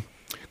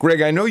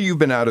 Greg, I know you've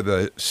been out of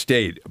the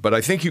state, but I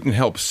think you can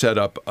help set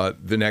up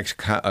the next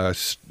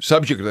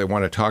subject that I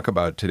want to talk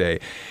about today.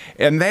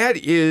 And that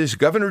is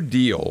Governor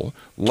Deal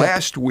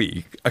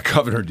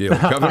Governor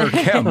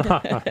Kemp,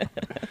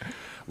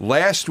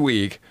 last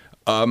week,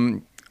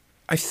 I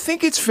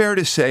think it's fair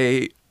to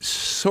say,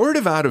 sort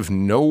of out of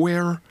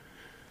nowhere.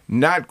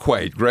 Not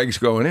quite. Greg's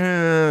going,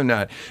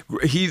 not.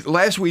 He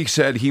last week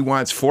said he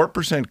wants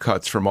 4%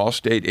 cuts from all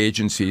state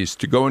agencies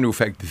to go into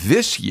effect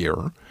this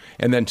year,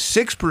 and then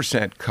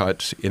 6%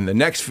 cuts in the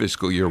next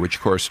fiscal year, which,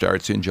 of course,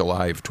 starts in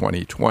July of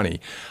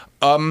 2020.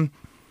 And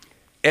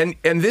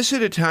this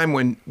at a time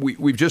when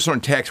we've just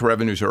learned tax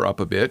revenues are up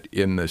a bit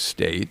in the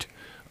state.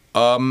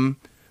 Tell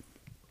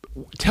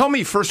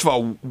me, first of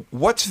all,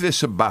 what's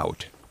this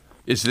about?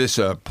 Is this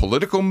a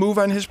political move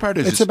on his part?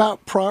 It's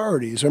about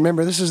priorities.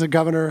 Remember, this is a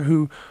governor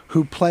who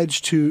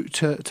pledged to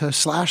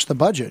slash the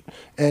budget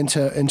and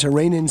to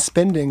rein in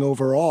spending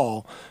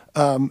overall.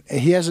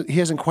 He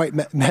hasn't quite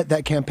met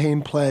that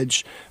campaign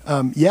pledge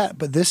yet,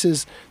 but this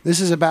is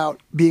about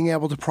being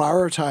able to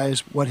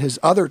prioritize what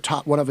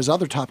one of his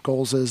other top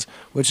goals is,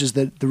 which is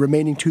the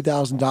remaining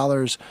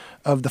 $2,000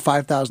 of the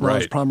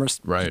 $5,000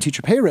 promised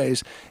teacher pay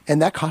raise, and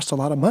that costs a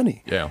lot of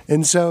money. Yeah.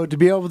 And so to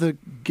be able to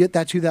get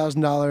that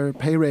 $2,000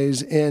 pay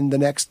raise in the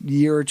next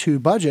year or two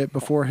budget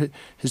before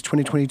his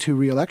 2022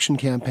 reelection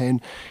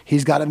campaign,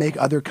 he's got to make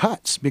other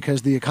cuts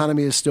because the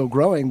economy is still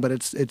growing, but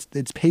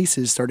its pace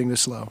is starting to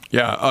slow.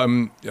 Yeah.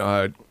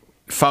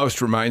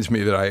 Faust reminds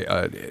me that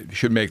I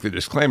should make the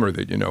disclaimer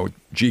that,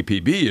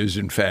 GPB is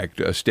in fact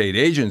a state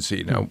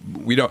agency. Now,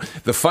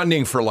 the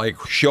funding for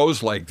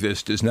shows like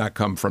this does not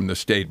come from the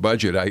state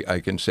budget, I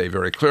can say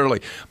very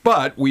clearly.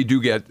 But we do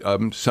get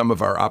some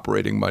of our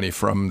operating money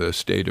from the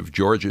state of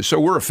Georgia. So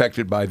we're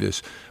affected by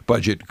this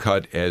budget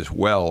cut as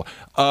well.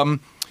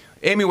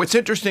 Amy, what's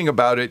interesting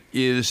about it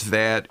is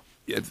that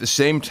at the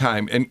same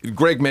time, and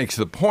Greg makes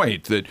the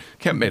point that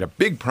Kemp made a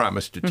big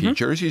promise to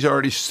teachers. He's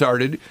already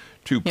started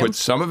to put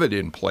some of it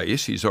in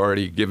place. He's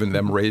already given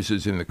them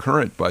raises in the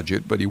current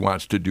budget, but he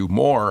wants to do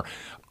more.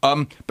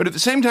 But at the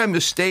same time,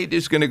 the state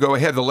is going to go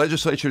ahead, the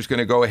legislature is going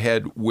to go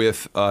ahead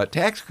with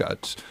tax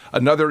cuts,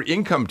 another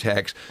income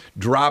tax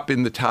drop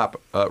in the top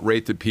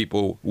rate that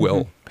people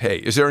will pay.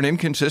 Is there an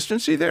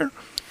inconsistency there?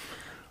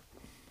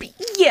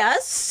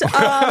 Yes.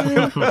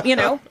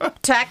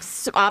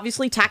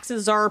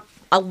 Taxes are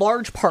a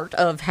large part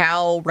of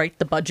how,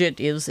 the budget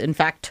is in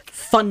fact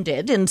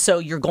funded. And so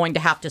you're going to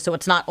have to, so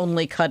it's not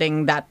only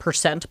cutting that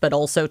percent, but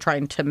also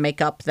trying to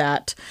make up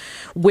that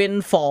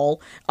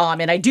windfall.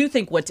 And I do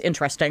think what's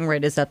interesting,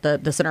 is that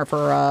the Center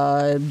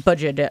for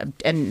Budget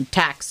and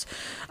Tax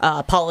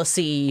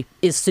Policy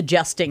is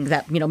suggesting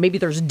that, maybe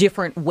there's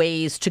different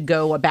ways to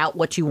go about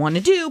what you want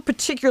to do,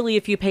 particularly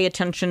if you pay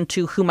attention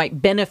to who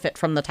might benefit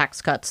from the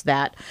tax cuts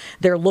that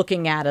they're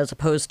looking at as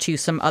opposed to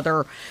some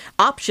other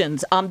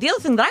options. The other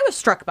thing that I was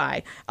struck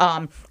by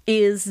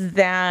is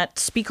that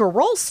Speaker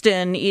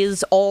Ralston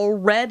is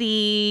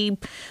already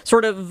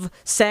sort of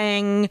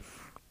saying,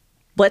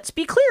 let's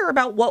be clear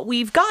about what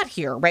we've got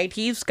here,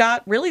 He's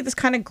got really this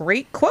kind of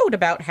great quote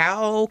about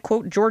how,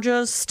 quote,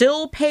 Georgias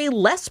still pay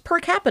less per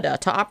capita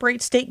to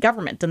operate state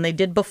government than they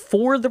did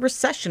before the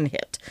recession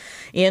hit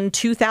in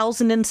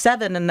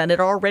 2007, and that it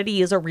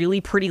already is a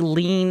really pretty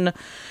lean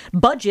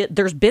budget.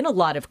 There's been a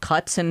lot of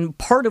cuts, and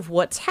part of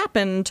what's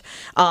happened,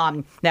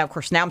 now, of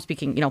course, now I'm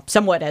speaking,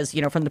 somewhat as,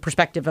 from the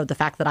perspective of the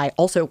fact that I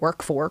also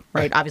work for,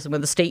 obviously one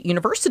of the state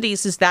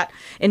universities, is that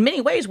in many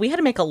ways we had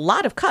to make a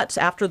lot of cuts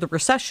after the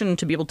recession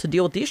to be able to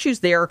deal with the issues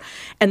there.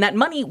 And that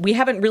money, we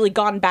haven't really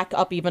gone back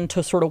up even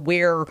to sort of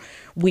where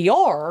we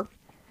are.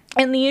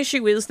 And the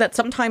issue is that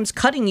sometimes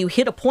cutting, you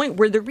hit a point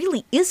where there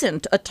really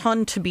isn't a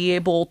ton to be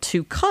able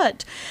to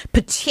cut,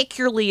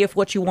 particularly if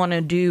what you want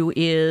to do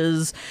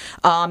is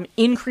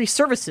increase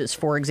services,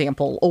 for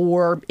example,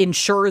 or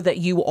ensure that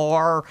you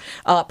are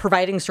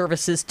providing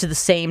services to the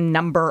same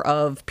number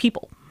of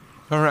people.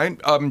 All right.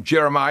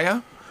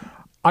 Jeremiah?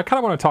 I kind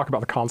of want to talk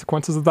about the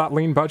consequences of that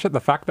lean budget.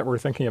 The fact that we're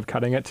thinking of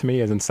cutting it, to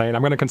me, is insane.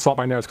 I'm going to consult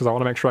my notes because I want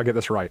to make sure I get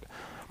this right.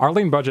 Our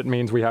lean budget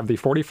means we have the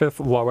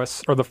 45th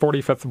lowest or the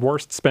 45th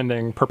worst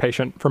spending per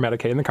patient for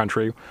Medicaid in the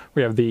country.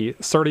 We have the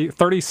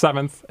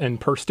 37th in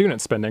per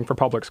student spending for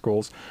public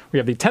schools. We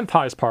have the 10th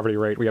highest poverty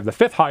rate. We have the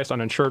 5th highest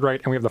uninsured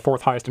rate, and we have the 4th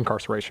highest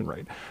incarceration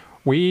rate.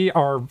 We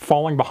are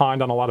falling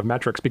behind on a lot of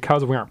metrics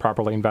because we aren't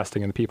properly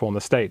investing in the people in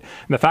the state.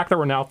 And the fact that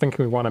we're now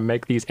thinking we want to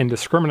make these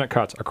indiscriminate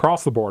cuts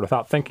across the board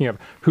without thinking of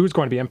who's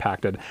going to be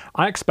impacted,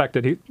 I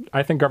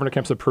think Governor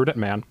Kemp's a prudent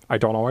man. I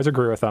don't always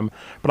agree with him,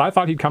 but I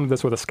thought he'd come to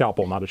this with a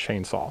scalpel, not a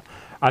chainsaw.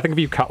 I think if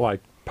you cut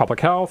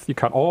public health, you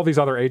cut all these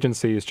other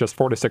agencies just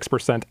 4 to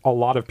 6%, a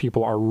lot of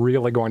people are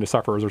really going to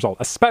suffer as a result,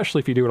 especially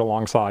if you do it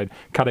alongside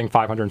cutting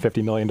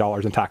 $550 million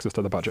in taxes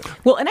to the budget.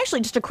 Well, and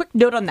actually, just a quick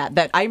note on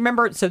that I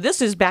remember, so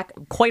this is back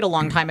quite a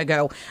long time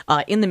ago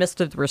in the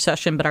midst of the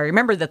recession, but I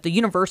remember that the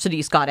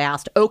universities got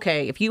asked,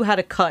 okay, if you had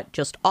to cut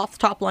just off the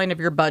top line of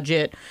your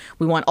budget,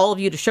 we want all of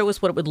you to show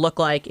us what it would look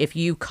like if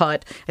you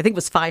cut, I think it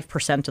was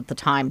 5% at the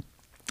time.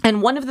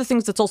 And one of the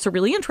things that's also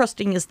really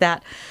interesting is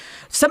that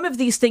some of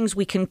these things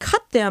we can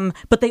cut them,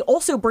 but they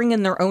also bring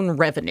in their own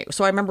revenue.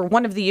 So I remember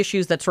one of the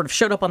issues that sort of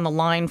showed up on the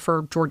line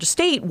for Georgia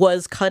State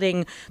was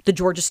cutting the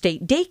Georgia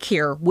State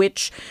daycare,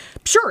 which,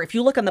 sure, if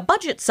you look on the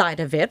budget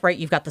side of it,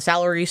 you've got the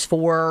salaries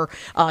for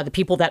the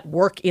people that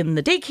work in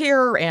the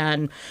daycare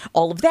and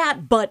all of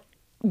that, but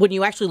when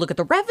you actually look at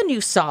the revenue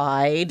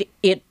side,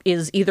 it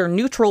is either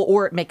neutral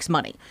or it makes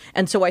money.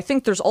 And so I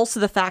think there's also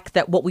the fact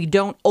that what we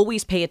don't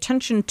always pay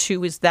attention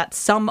to is that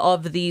some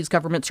of these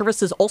government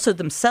services also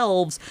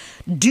themselves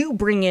do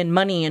bring in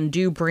money and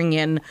do bring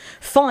in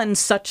funds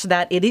such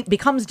that it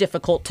becomes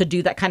difficult to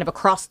do that kind of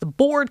across the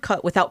board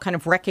cut without kind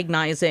of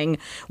recognizing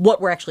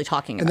what we're actually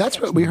talking about. And that's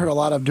what we heard a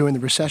lot of during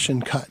the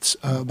recession cuts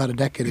about a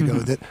decade ago,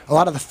 that a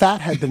lot of the fat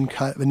had been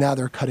cut, but now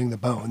they're cutting the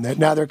bone.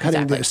 Now they're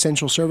cutting the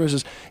essential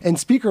services. And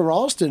Speaker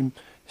Ralston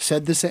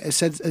said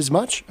as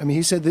much. I mean,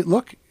 he said that,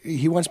 look,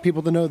 he wants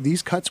people to know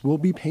these cuts will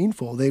be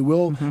painful. They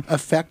will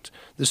affect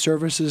the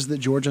services that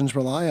Georgians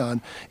rely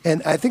on.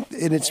 And I think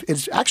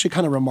it's actually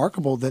kind of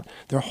remarkable that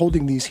they're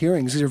holding these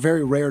hearings. These are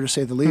very rare, to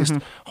say the least,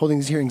 holding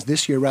these hearings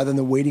this year rather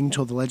than waiting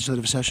until the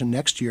legislative session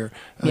next year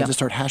to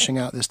start hashing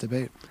out this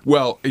debate.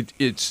 Well,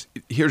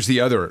 here's the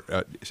other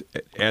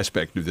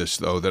aspect of this,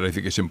 though, that I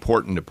think is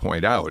important to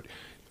point out.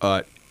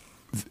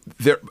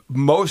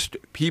 Most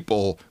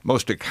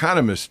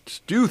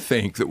economists do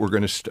think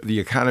that the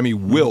economy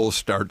will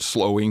start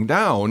slowing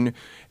down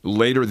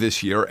later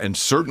this year and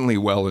certainly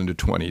well into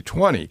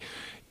 2020.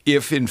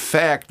 If, in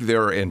fact,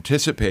 they're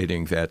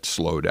anticipating that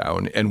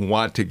slowdown and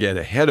want to get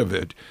ahead of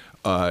it,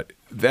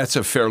 that's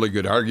a fairly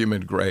good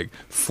argument, Greg,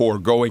 for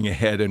going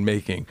ahead and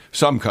making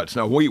some cuts.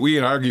 Now, we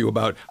can argue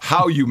about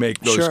how you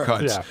make those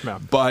cuts,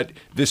 but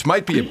this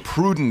might be a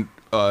prudent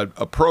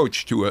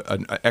approach to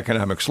an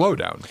economic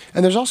slowdown.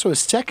 And there's also a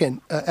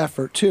second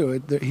effort,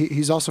 too.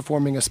 He's also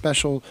forming a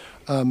special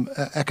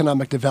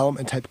economic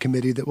development type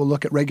committee that will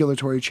look at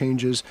regulatory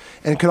changes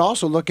and could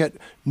also look at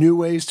new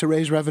ways to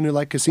raise revenue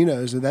like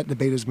casinos. And that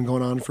debate has been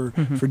going on for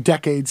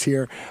decades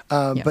here.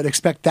 But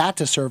expect that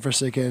to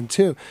surface again,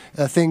 too.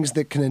 Things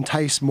that can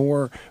entice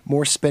more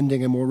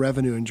spending and more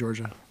revenue in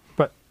Georgia.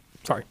 But,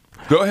 sorry.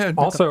 Go ahead.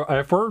 Also,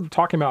 if we're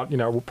talking about,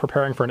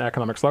 preparing for an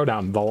economic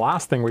slowdown, the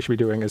last thing we should be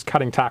doing is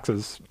cutting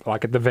taxes,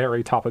 like at the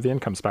very top of the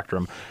income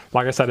spectrum.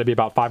 Like I said, it'd be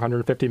about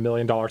 $550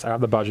 million out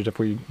of the budget if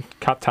we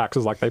cut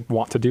taxes like they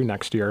want to do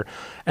next year.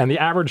 And the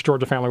average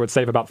Georgia family would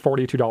save about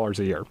 $42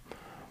 a year.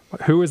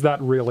 Who is that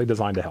really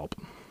designed to help?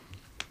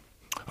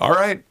 All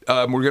right.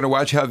 We're going to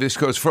watch how this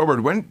goes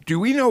forward. Do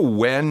we know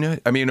when?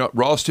 I mean,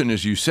 Ralston,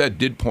 as you said,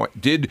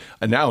 did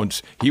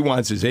announce he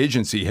wants his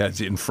agency heads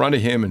in front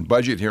of him in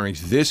budget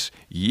hearings this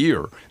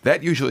year.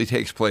 That usually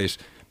takes place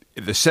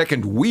the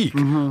second week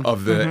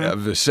of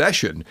the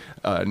session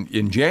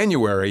in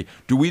January.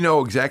 Do we know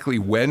exactly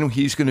when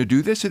he's going to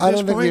do this at this point? I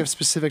don't think we have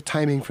specific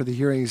timing for the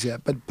hearings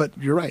yet, but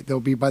you're right.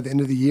 They'll be by the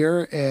end of the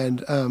year,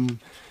 and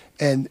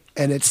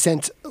it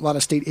sent a lot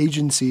of state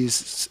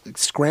agencies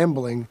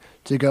scrambling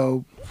to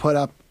go put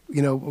up,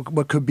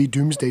 what could be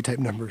doomsday type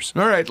numbers.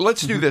 All right,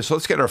 let's do this.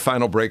 Let's get our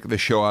final break of the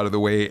show out of the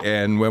way,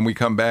 and when we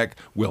come back,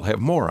 we'll have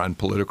more on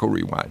Political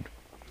Rewind.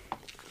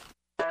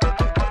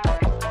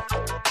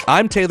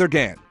 I'm Taylor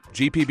Gann,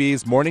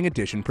 GPB's Morning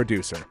Edition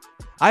producer.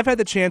 I've had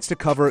the chance to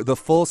cover the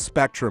full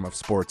spectrum of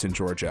sports in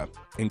Georgia,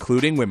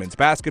 including women's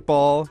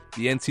basketball,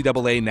 the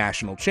NCAA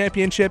National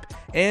Championship,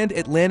 and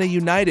Atlanta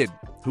United,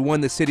 who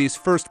won the city's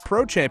first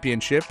pro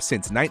championship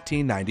since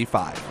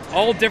 1995.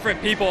 All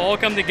different people all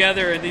come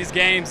together in these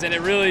games, and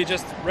it really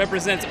just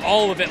represents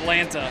all of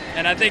Atlanta.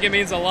 And I think it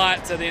means a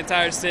lot to the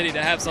entire city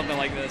to have something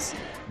like this.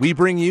 We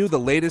bring you the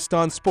latest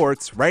on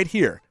sports right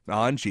here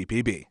on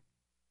GPB.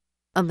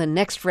 On the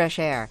next Fresh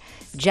Air,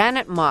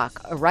 Janet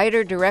Mock, a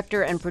writer,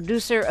 director, and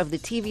producer of the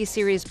TV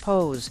series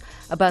Pose,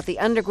 about the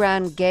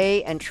underground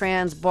gay and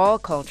trans ball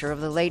culture of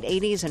the late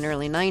 80s and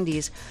early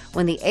 90s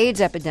when the AIDS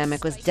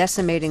epidemic was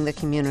decimating the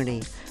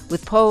community.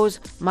 With Pose,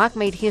 Mock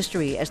made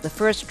history as the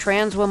first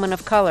trans woman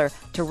of color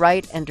to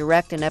write and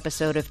direct an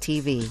episode of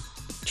TV.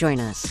 Join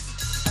us.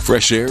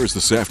 Fresh Air is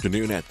this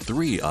afternoon at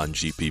 3 on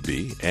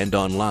GPB and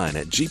online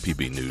at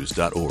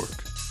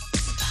gpbnews.org.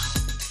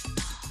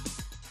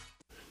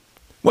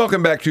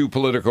 Welcome back to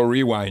Political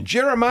Rewind.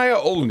 Jeremiah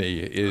Olney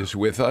is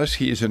with us.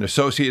 He is an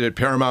associate at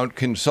Paramount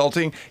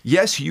Consulting.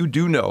 Yes, you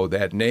do know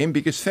that name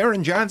because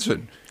Theron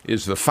Johnson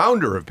is the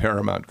founder of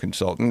Paramount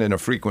Consulting and a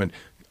frequent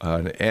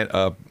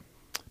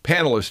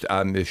panelist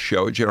on this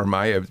show.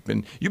 Jeremiah,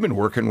 you've been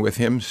working with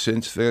him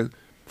since the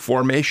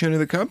formation of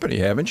the company,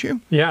 haven't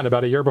you? Yeah, and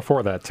about a year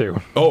before that,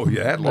 too. Oh,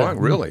 yeah, that long,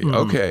 really?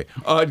 Okay.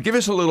 Give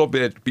us a little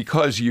bit,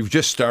 because you've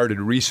just started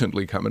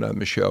recently coming on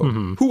the show.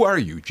 Who are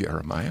you,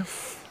 Jeremiah?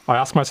 I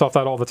ask myself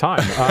that all the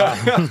time.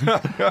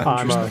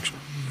 I'm a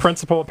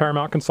principal at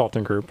Paramount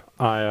Consulting Group.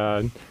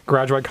 I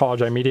graduated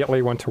college. I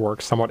immediately went to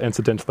work, somewhat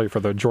incidentally,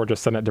 for the Georgia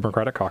Senate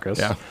Democratic Caucus.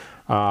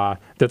 Yeah.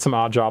 Did some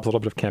odd jobs, a little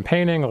bit of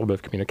campaigning, a little bit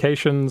of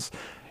communications.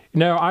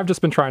 I've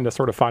just been trying to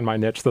sort of find my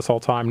niche this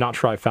whole time. Not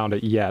sure I found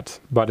it yet,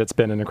 but it's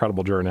been an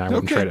incredible journey. I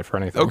wouldn't trade it for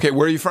anything. Okay,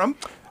 where are you from?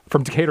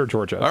 From Decatur,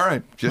 Georgia. All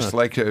right. Just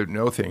like to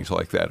know things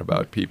like that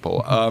about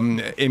people.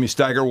 Amy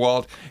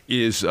Steigerwalt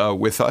is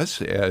with us,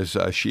 as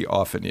she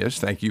often is.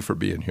 Thank you for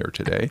being here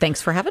today.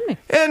 Thanks for having me.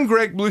 And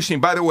Greg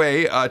Bluestein. By the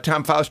way,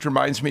 Tom Faust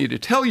reminds me to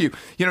tell you,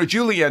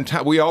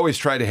 Julianne, we always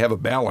try to have a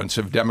balance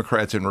of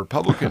Democrats and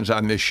Republicans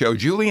on this show.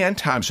 Julianne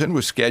Thompson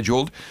was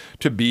scheduled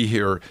to be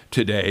here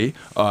today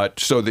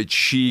so that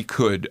she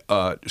could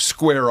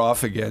square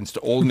off against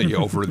Olney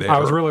over there. I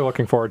was really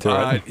looking forward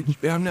to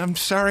it. I'm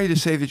sorry to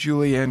say that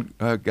Julianne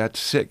got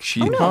sick.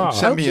 She no.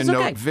 sent me a note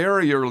okay.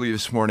 very early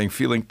this morning,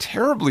 feeling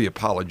terribly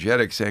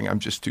apologetic, saying, I'm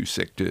just too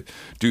sick to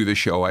do the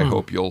show. I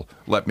hope you'll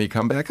let me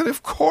come back. And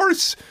of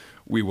course,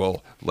 we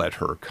will let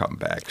her come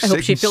back. I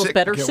hope she feels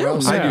better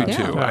soon. I do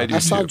too. I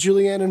saw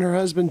Julianne and her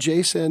husband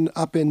Jason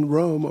up in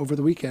Rome over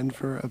the weekend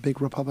for a big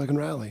Republican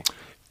rally.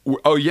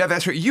 Oh yeah,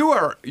 that's right.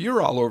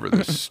 You're all over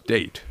the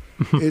state.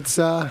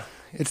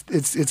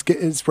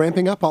 It's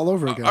ramping up all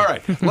over again. All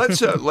right,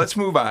 let's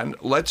move on.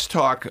 Let's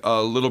talk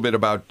a little bit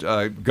about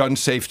gun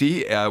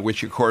safety,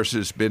 which of course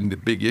has been the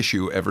big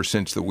issue ever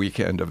since the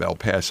weekend of El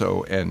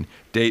Paso and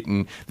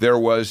Dayton. There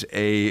was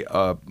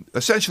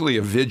essentially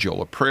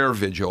a prayer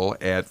vigil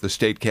at the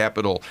state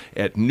capitol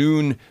at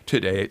noon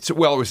today. It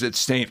was at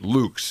St.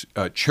 Luke's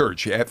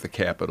Church at the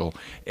Capitol,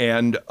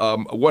 and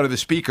one of the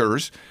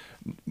speakers,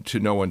 to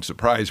no one's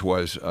surprise,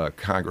 was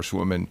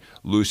Congresswoman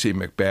Lucy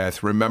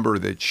McBath. Remember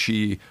that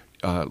she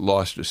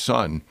lost a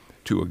son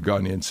to a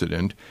gun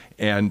incident,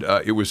 and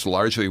it was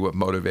largely what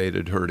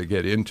motivated her to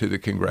get into the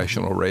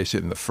congressional race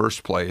in the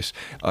first place.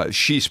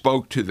 She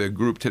spoke to the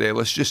group today.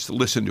 Let's just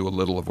listen to a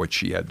little of what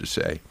she had to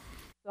say.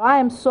 I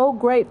am so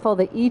grateful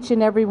that each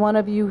and every one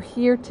of you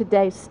here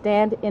today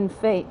stand in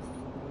faith.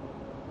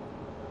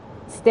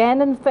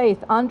 stand in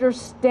faith,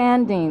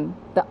 understanding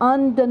the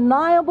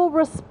undeniable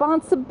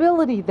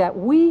responsibility that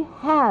we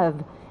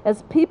have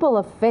as people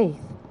of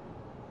faith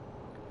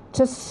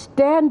to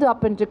stand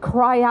up and to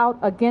cry out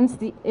against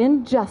the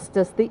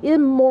injustice, the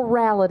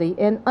immorality,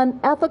 and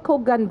unethical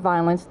gun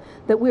violence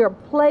that we are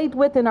plagued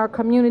with in our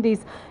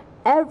communities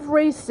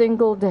every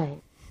single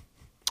day.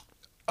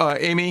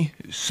 Amy,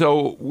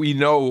 so we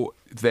know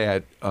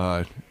that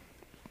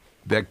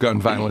that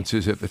gun violence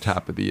is at the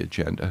top of the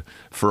agenda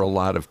for a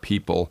lot of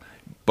people,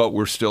 but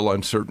we're still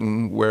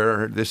uncertain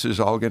where this is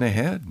all going to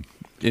head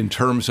in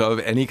terms of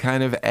any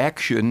kind of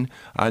action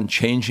on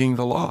changing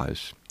the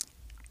laws.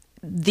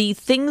 The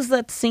things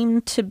that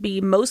seem to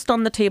be most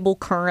on the table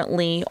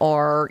currently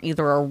are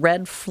either a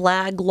red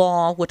flag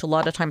law, which a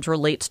lot of times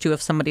relates to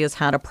if somebody has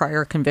had a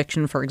prior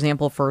conviction, for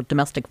example, for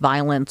domestic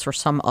violence or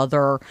some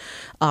other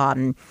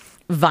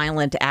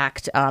violent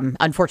act.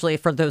 Unfortunately,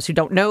 for those who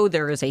don't know,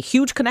 there is a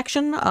huge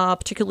connection,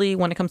 particularly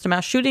when it comes to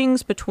mass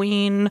shootings,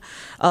 between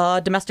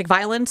domestic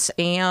violence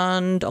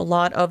and a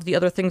lot of the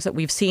other things that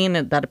we've seen.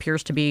 That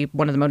appears to be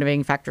one of the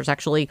motivating factors,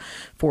 actually,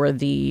 for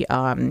the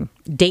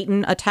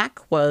Dayton attack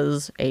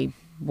was a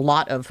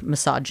lot of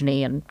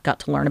misogyny, and got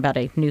to learn about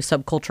a new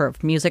subculture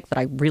of music that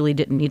I really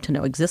didn't need to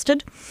know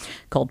existed,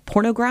 called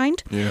porno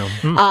grind.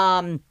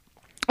 Yeah.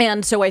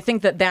 And so I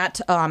think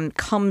that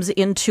comes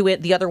into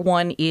it. The other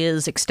one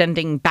is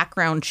extending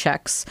background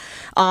checks.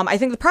 I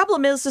think the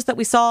problem is that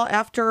we saw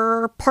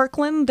after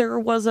Parkland, there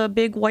was a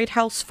big White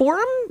House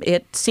forum.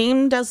 It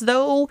seemed as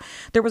though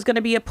there was going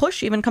to be a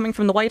push, even coming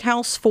from the White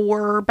House,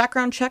 for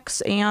background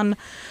checks and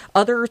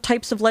other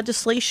types of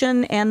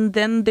legislation, and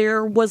then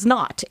there was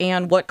not.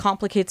 And what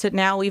complicates it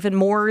now even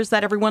more is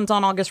that everyone's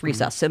on August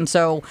recess, and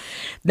so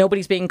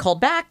nobody's being called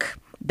back.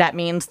 That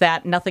means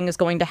that nothing is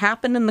going to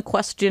happen. And the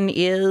question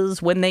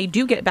is, when they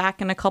do get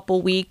back in a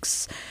couple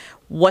weeks,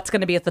 what's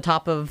going to be at the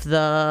top of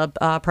the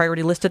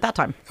priority list at that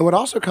time? And what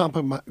also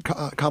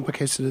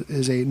complicates it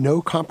is a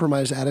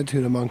no-compromise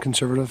attitude among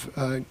conservative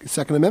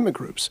Second Amendment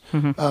groups.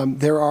 Mm-hmm.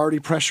 They're already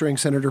pressuring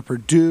Senator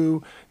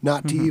Perdue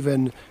not to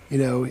even,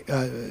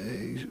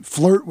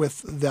 flirt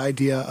with the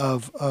idea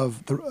of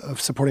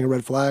supporting a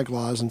red flag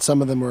laws, and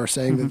some of them are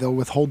saying that they'll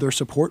withhold their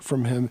support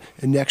from him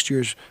in next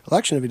year's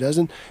election if he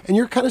doesn't. And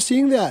you're kind of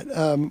seeing that,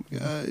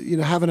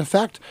 have an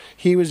effect.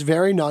 He was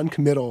very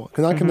non-committal.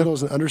 Non-committal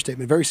is an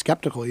understatement. Very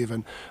skeptical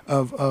even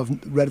of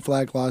red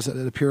flag laws at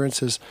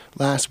appearances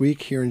last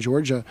week here in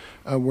Georgia,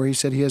 where he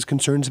said he has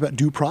concerns about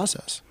due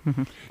process.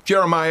 Mm-hmm.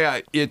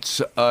 Jeremiah,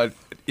 it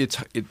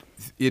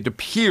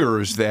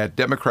appears that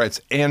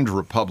Democrats and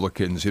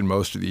Republicans in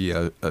most of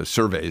the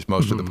surveys,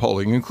 most of the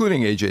polling,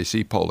 including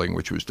AJC polling,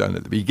 which was done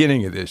at the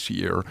beginning of this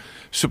year,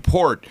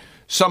 support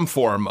some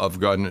form of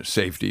gun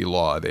safety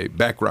law. The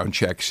background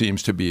check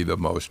seems to be the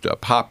most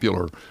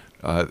popular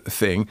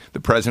thing. The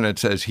president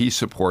says he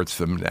supports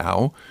them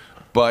now.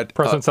 But the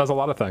president says a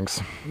lot of things.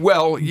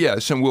 Well,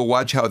 yes, and we'll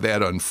watch how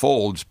that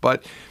unfolds.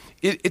 But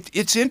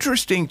it's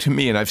interesting to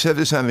me, and I've said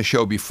this on the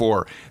show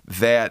before,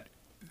 that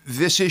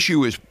this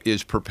issue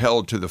is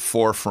propelled to the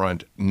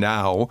forefront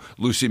now.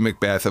 Lucy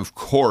McBath, of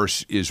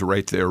course, is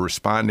right there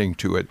responding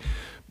to it.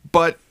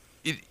 But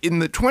in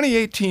the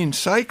 2018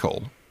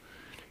 cycle,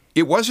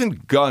 it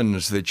wasn't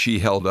guns that she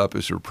held up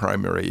as her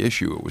primary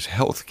issue. It was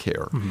health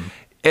care. Mm-hmm.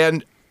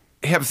 And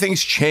have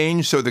things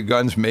changed so the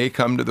guns may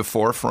come to the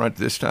forefront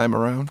this time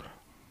around?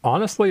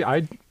 Honestly,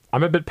 I'm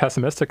a bit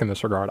pessimistic in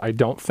this regard. I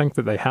don't think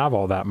that they have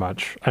all that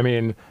much. I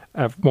mean,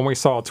 when we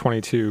saw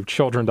 22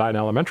 children die in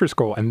elementary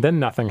school and then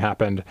nothing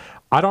happened,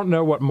 I don't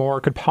know what more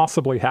could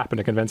possibly happen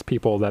to convince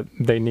people that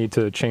they need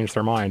to change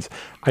their minds.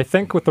 I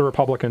think with the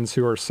Republicans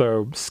who are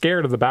so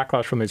scared of the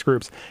backlash from these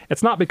groups,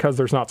 it's not because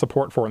there's not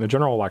support for it in the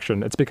general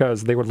election. It's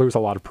because they would lose a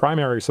lot of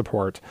primary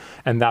support,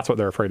 and that's what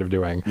they're afraid of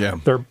doing. Yeah.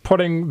 They're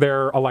putting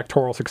their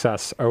electoral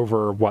success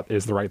over what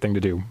is the right thing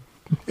to do.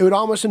 It would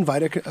almost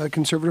invite a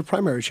conservative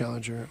primary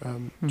challenger.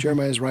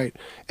 Jeremiah is right,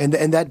 and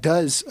that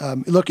does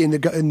look in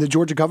the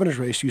Georgia governor's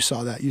race. You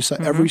saw that. You saw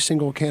every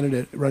single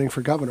candidate running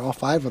for governor, all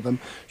five of them,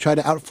 try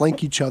to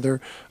outflank each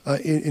other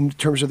in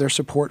terms of their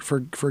support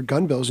for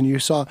gun bills. And you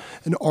saw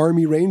an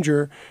Army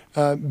Ranger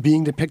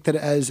being depicted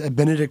as a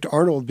Benedict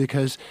Arnold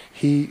because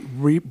he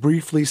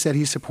briefly said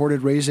he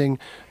supported raising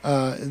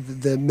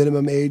the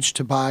minimum age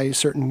to buy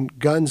certain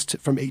guns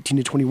from 18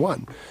 to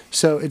 21.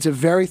 So it's a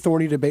very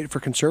thorny debate for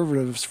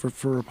conservatives,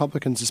 for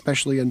Republicans,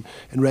 especially in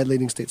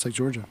red-leaning states like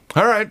Georgia.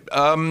 All right.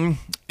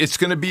 It's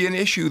going to be an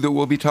issue that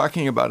we'll be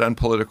talking about on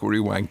Political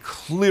Rewind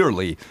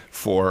clearly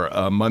for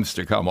months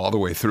to come, all the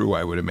way through,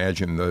 I would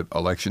imagine, the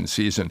election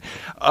season.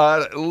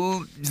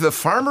 The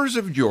farmers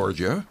of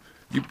Georgia,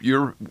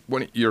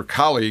 your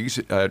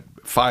colleagues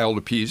filed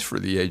a piece for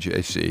the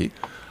AJC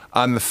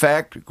on the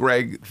fact,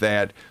 Greg,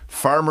 that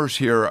farmers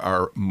here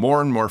are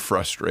more and more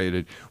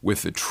frustrated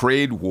with the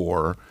trade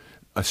war,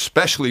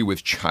 especially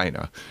with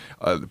China.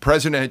 The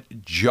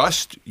president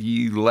just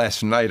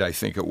last night, I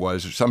think it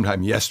was, or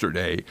sometime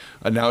yesterday,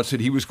 announced that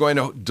he was going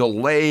to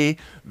delay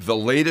the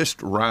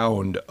latest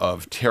round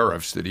of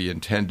tariffs that he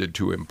intended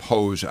to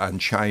impose on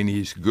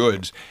Chinese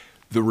goods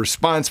the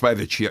response by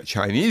the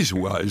Chinese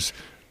was,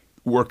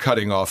 we're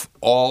cutting off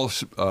all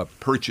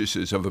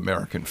purchases of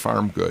American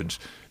farm goods.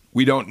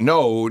 We don't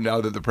know,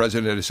 now that the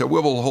president has said,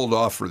 we'll hold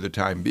off for the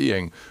time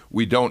being,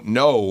 we don't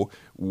know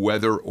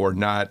whether or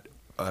not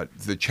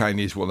the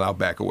Chinese will now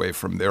back away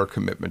from their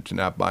commitment to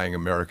not buying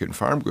American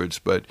farm goods.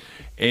 But,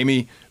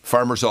 Amy,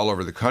 farmers all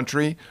over the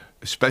country,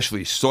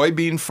 especially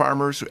soybean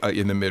farmers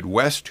in the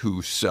Midwest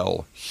who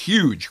sell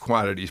huge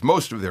quantities,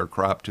 most of their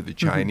crop to the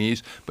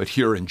Chinese. But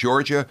here in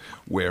Georgia,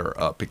 where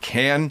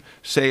pecan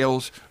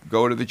sales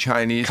go to the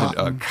Chinese,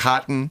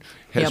 cotton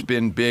has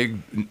been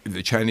big.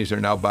 The Chinese are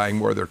now buying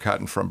more of their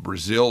cotton from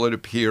Brazil, it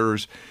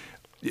appears.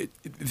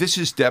 This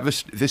is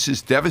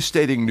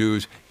devastating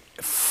news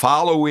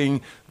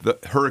following the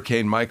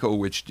Hurricane Michael,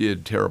 which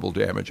did terrible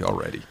damage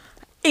already.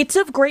 It's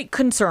of great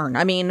concern.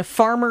 I mean,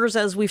 farmers,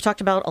 as we've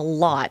talked about a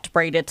lot,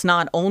 right, it's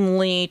not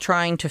only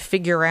trying to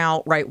figure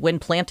out, right, when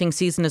planting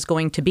season is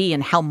going to be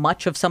and how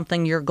much of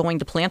something you're going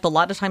to plant. A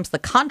lot of times the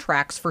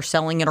contracts for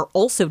selling it are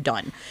also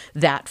done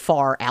that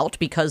far out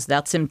because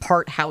that's in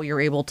part how you're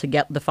able to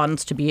get the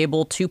funds to be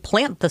able to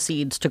plant the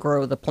seeds to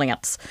grow the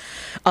plants,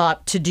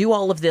 to do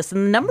all of this.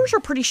 And the numbers are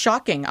pretty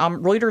shocking.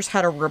 Reuters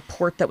had a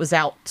report that was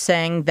out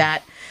saying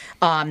that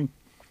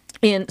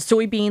in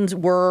soybeans,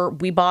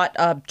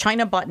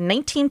 China bought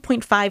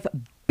 $19.5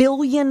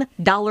 billion of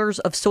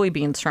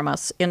soybeans from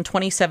us in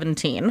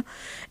 2017.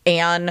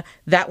 And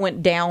that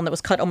went down, that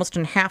was cut almost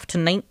in half to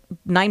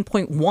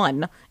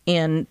 9.1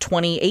 in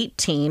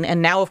 2018.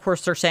 And now, of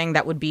course, they're saying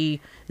that would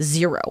be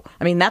zero.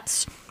 I mean,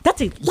 that's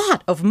a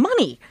lot of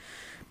money.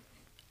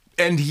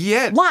 And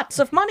yet, lots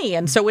of money.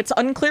 And so it's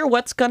unclear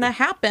what's going to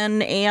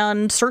happen.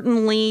 And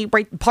certainly,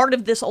 right, part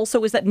of this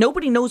also is that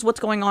nobody knows what's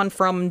going on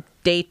from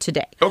day to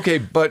day. Okay,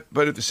 but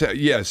at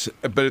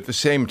the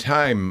same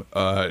time,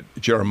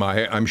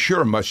 Jeremiah, I'm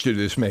sure much to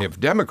the dismay of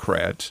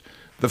Democrats,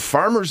 the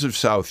farmers of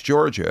South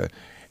Georgia,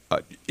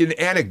 in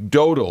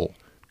anecdotal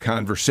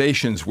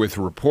conversations with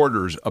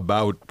reporters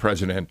about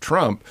President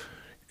Trump,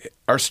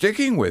 are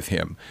sticking with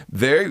him.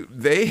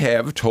 They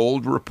have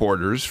told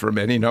reporters from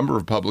any number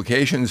of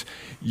publications,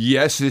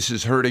 yes, this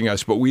is hurting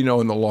us, but we know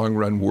in the long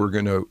run we're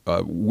going to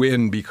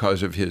win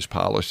because of his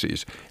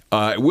policies.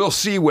 We'll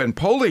see when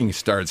polling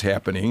starts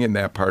happening in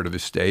that part of the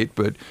state,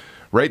 but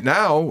right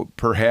now,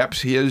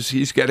 perhaps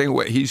he's getting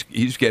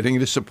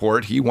the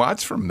support he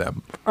wants from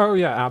them. Oh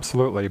yeah,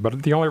 absolutely.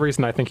 But the only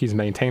reason I think he's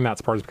maintained that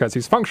support is because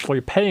he's functionally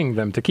paying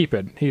them to keep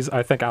it. He's,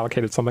 I think,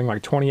 allocated something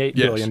like $28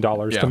 billion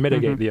to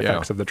mitigate the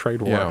effects of the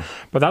trade war. Yeah.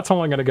 But that's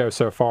only going to go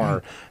so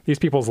far. These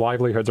people's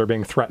livelihoods are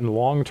being threatened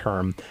long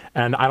term,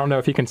 and I don't know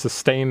if he can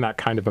sustain that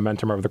kind of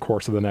momentum over the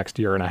course of the next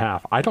year and a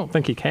half. I don't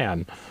think he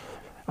can.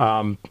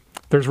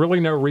 There's really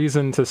no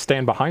reason to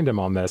stand behind him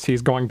on this.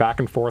 He's going back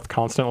and forth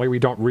constantly. We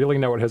don't really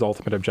know what his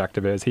ultimate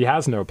objective is. He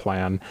has no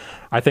plan.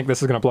 I think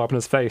this is going to blow up in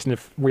his face. And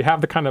if we have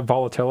the kind of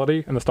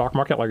volatility in the stock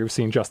market like we've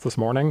seen just this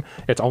morning,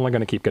 it's only going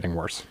to keep getting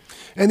worse.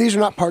 And these are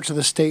not parts of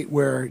the state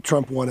where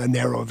Trump won a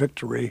narrow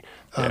victory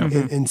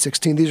in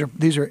 16.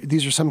 These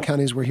are some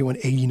counties where he won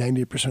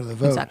 80-90% of the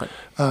vote. Exactly.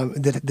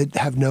 That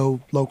have no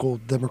local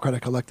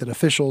Democratic elected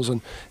officials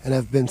and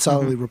have been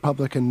solidly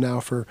Republican now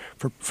for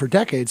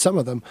decades, some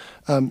of them.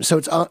 So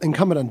it's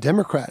incumbent on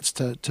Democrats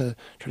to try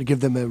to give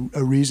them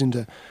a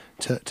reason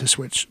to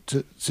switch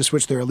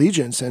their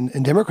allegiance,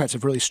 and Democrats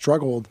have really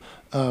struggled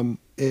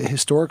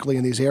historically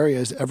in these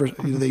areas.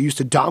 They used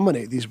to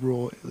dominate these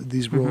rural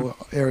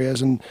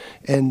areas,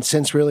 and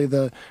since really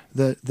the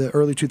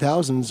early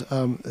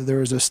 2000s, there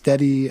was a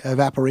steady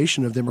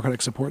evaporation of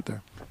Democratic support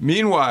there.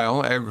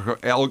 Meanwhile,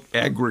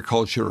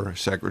 Agriculture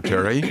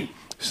Secretary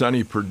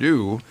Sonny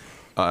Perdue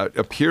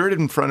appeared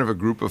in front of a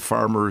group of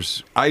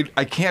farmers. I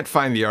can't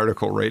find the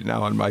article right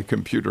now on my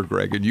computer,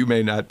 Greg, and you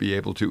may not be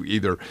able to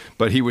either.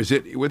 But he was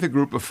with a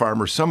group of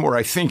farmers somewhere,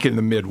 I think, in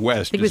the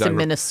Midwest. I think it was in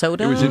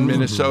Minnesota. It was in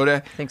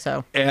Minnesota. I think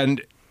so.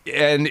 And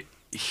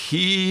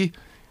he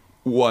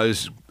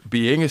was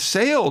being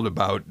assailed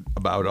about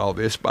all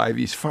this by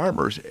these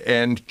farmers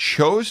and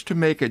chose to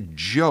make a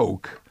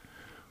joke,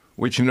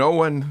 which no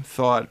one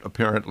thought,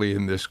 apparently,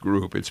 in this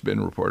group. It's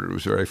been reported. It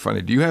was very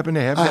funny. Do you happen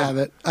to have that?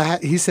 I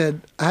have it. He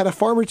said, I had a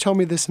farmer tell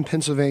me this in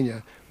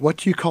Pennsylvania. What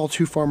do you call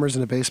two farmers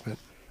in a basement?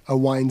 A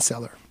wine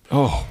cellar.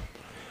 Oh,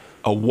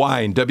 a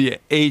wine, W-H-I-N-E,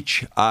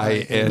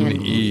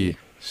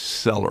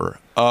 cellar.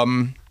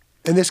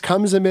 And this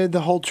comes amid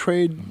the whole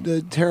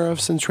the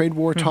tariffs and trade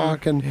war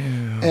talk,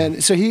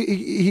 and so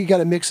he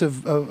got a mix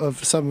of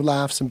some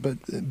laughs but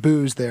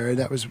boos there, and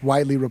that was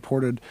widely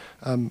reported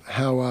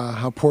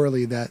how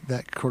poorly that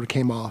sort of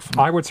came off.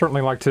 I would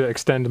certainly like to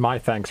extend my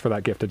thanks for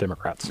that gift to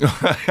Democrats.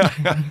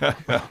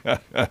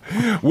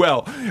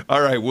 Well,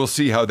 all right, we'll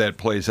see how that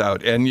plays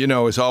out. And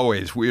as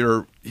always,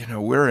 we're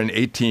an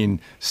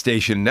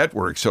 18-station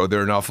network, so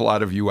there are an awful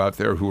lot of you out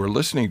there who are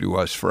listening to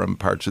us from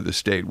parts of the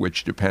state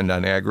which depend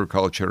on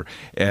agriculture,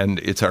 and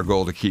it's our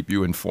goal to keep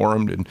you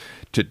informed and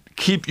to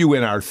keep you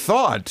in our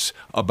thoughts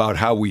about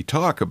how we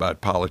talk about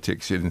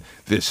politics in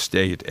this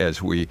state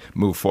as we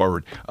move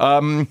forward.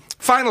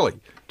 Finally,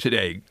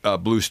 today,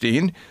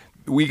 Bluestein,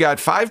 we got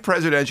 5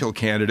 presidential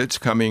candidates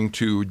coming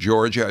to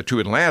Georgia, to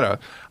Atlanta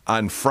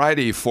on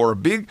Friday for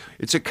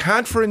it's a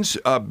conference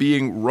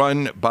being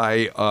run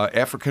by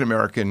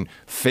African-American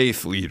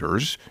faith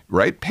leaders,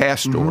 right?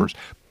 Pastors.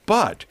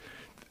 But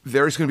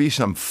there's going to be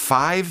some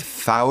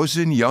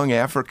 5,000 young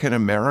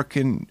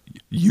African-American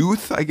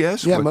youth, I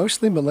guess? Yeah,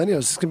 mostly millennials.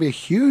 It's going to be a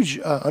huge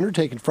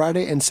undertaking.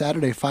 Friday and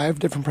Saturday, 5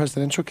 different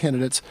presidential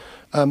candidates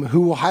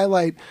who will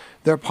highlight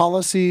their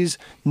policies,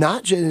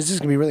 not just, this is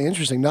going to be really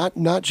interesting,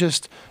 not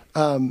just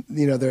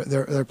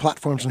their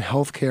platforms in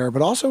healthcare,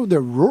 but also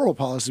their rural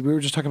policies. We were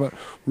just talking about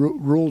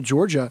rural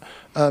Georgia,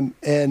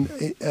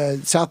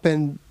 and South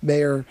Bend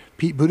Mayor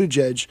Pete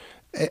Buttigieg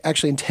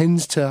actually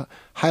intends to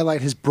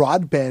highlight his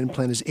broadband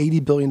plan, his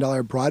 $80 billion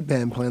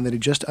broadband plan that he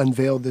just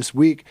unveiled this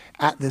week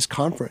at this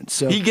conference.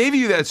 So he gave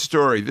you that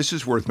story. This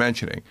is worth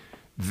mentioning.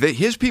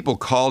 His people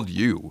called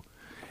you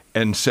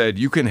and said,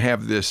 you can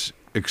have this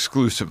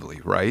exclusively,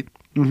 right?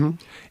 Mm-hmm.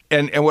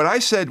 And what I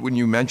said when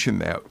you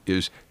mentioned that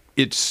is,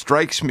 it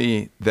strikes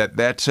me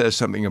that says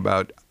something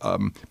about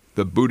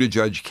the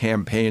Buttigieg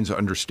campaign's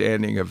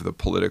understanding of the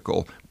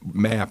political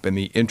map and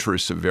the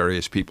interests of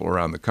various people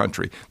around the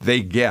country. They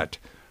get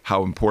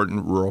how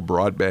important rural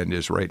broadband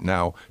is right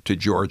now to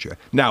Georgia.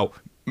 Now,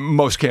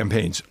 most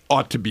campaigns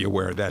ought to be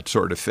aware of that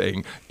sort of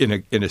thing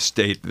in a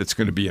state that's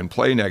going to be in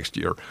play next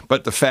year.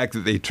 But the fact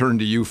that they turn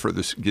to you for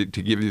this to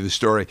give you the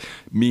story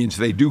means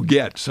they do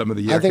get some of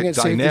the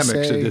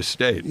dynamics of this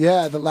state.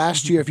 Yeah, the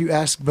last year, if you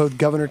ask both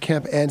Governor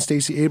Kemp and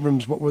Stacey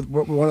Abrams what were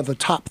one of the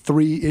top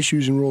 3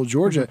 issues in rural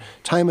Georgia,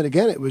 time and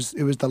again, it was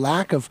the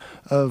lack of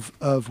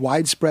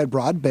widespread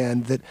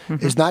broadband that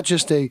is not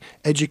just a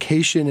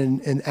education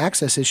and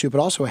access issue, but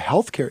also a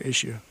healthcare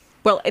issue.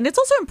 Well, and it's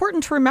also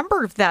important to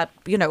remember that,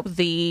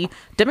 the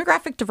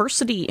demographic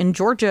diversity in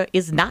Georgia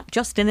is not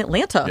just in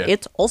Atlanta. Yeah.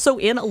 It's also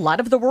in a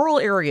lot of the rural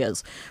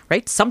areas,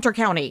 right? Sumter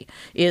County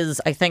is,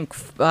 I think,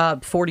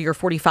 40 or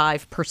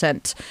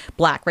 45%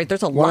 black, right?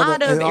 There's a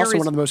lot of areas. And also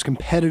one of the most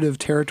competitive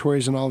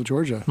territories in all of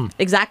Georgia.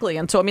 Exactly.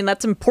 And so,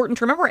 that's important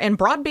to remember. And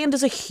broadband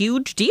is a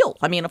huge deal.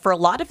 For a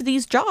lot of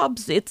these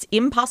jobs, it's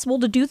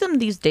impossible to do them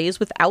these days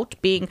without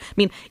being,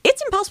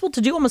 it's impossible to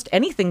do almost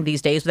anything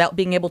these days without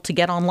being able to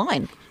get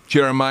online.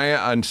 Jeremiah,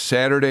 on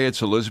Saturday,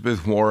 it's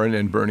Elizabeth Warren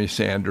and Bernie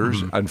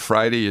Sanders. On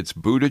Friday, it's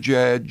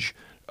Buttigieg,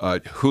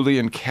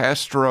 Julian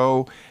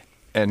Castro,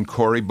 and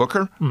Cory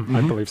Booker.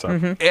 I believe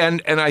so.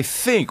 And I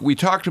think we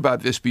talked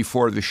about this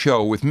before the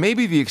show, with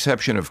maybe the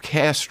exception of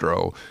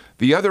Castro,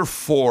 the other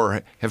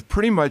 4 have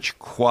pretty much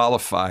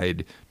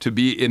qualified to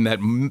be in that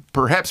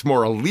perhaps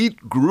more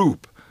elite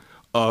group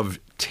of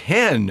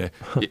 10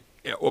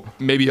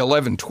 maybe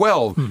 11,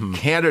 12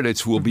 candidates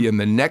who will be in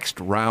the next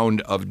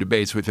round of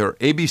debates with her.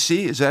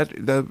 ABC, is that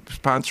the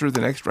sponsor of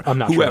the next round? I'm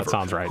not sure that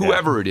sounds right.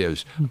 Whoever it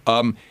is.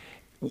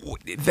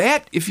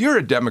 That, if you're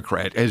a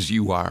Democrat, as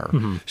you are,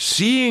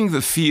 seeing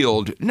the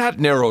field not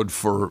narrowed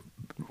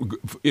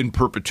in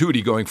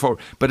perpetuity going forward,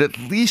 but at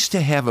least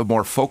to have a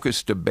more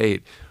focused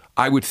debate,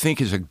 I would think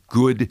is a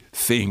good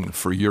thing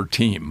for your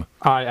team.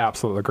 I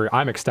absolutely agree.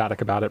 I'm ecstatic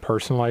about it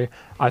personally.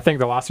 I think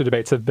the last 2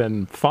 debates have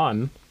been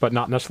fun, but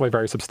not necessarily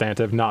very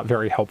substantive, not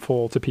very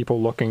helpful to people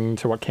looking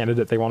to what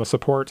candidate they want to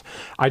support.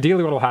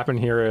 Ideally, what will happen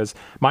here is,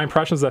 my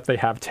impression is that if they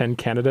have 10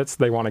 candidates,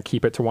 they want to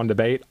keep it to 1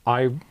 debate.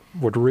 I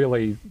would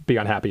really be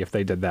unhappy if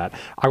they did that.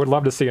 I would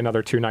love to see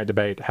another 2-night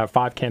debate, have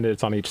 5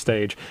 candidates on each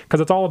stage,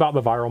 because it's all about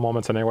the viral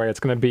moments anyway.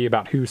 It's going to be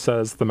about who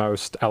says the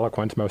most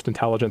eloquent, most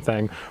intelligent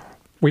thing.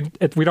 We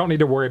don't need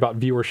to worry about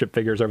viewership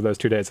figures over those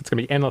 2 days. It's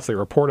going to be endlessly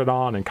reported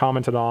on and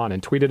commented on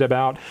and tweeted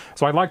about.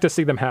 So I'd like to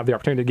see them have the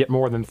opportunity to get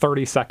more than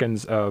 30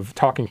 seconds of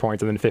talking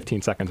points and then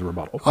 15 seconds of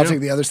rebuttal. I'll take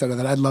the other side of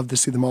that. I'd love to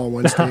see them all on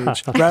one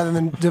stage rather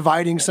than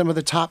dividing some of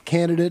the top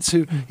candidates who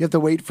you have to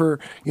wait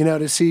for,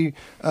 to see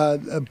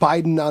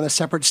Biden on a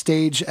separate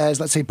stage as,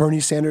 let's say,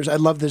 Bernie Sanders. I'd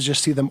love to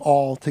just see them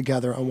all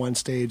together on one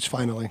stage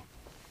finally.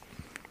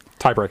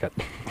 Tie-break it.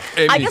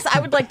 I guess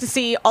I would like to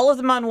see all of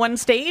them on one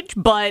stage,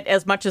 but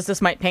as much as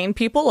this might pain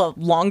people, a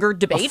longer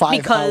debate,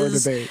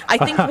 because debate. I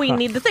think we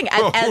need to think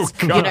as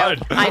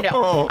I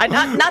know.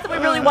 Not that we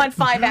really want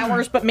 5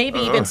 hours, but maybe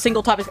even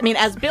single topics.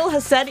 As Bill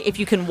has said, if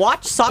you can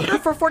watch soccer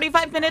for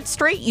 45 minutes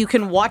straight, you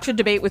can watch a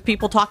debate with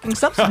people talking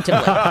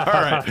substantively.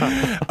 All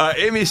right.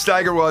 Amy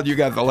Steigerwald, you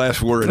got the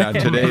last word on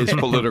today's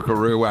Political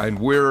Rewind.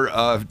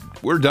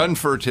 We're done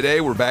for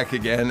today. We're back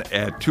again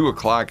at 2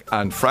 o'clock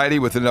on Friday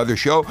with another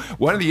show.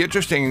 One of the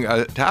interesting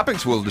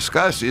topics we'll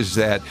discuss is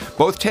that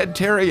both Ted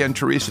Terry and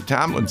Teresa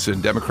Tomlinson,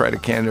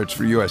 Democratic candidates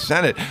for U.S.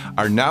 Senate,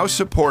 are now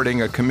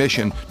supporting a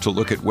commission to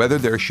look at whether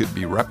there should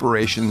be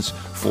reparations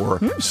for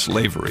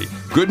slavery.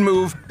 Good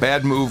move,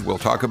 bad move. We'll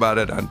talk about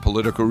it on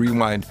Political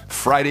Rewind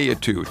Friday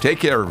at 2.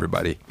 Take care,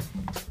 everybody.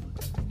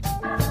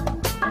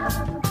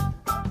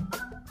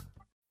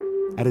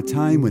 At a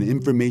time when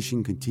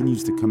information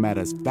continues to come at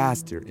us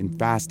faster and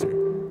faster,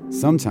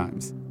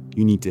 sometimes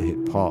you need to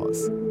hit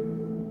pause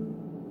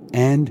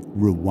and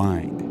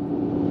rewind.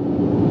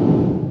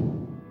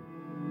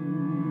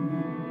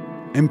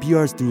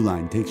 NPR's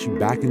Throughline takes you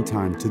back in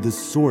time to the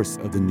source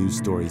of the news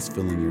stories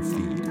filling your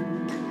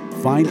feed.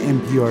 Find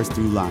NPR's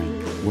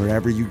Throughline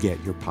wherever you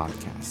get your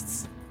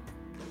podcasts.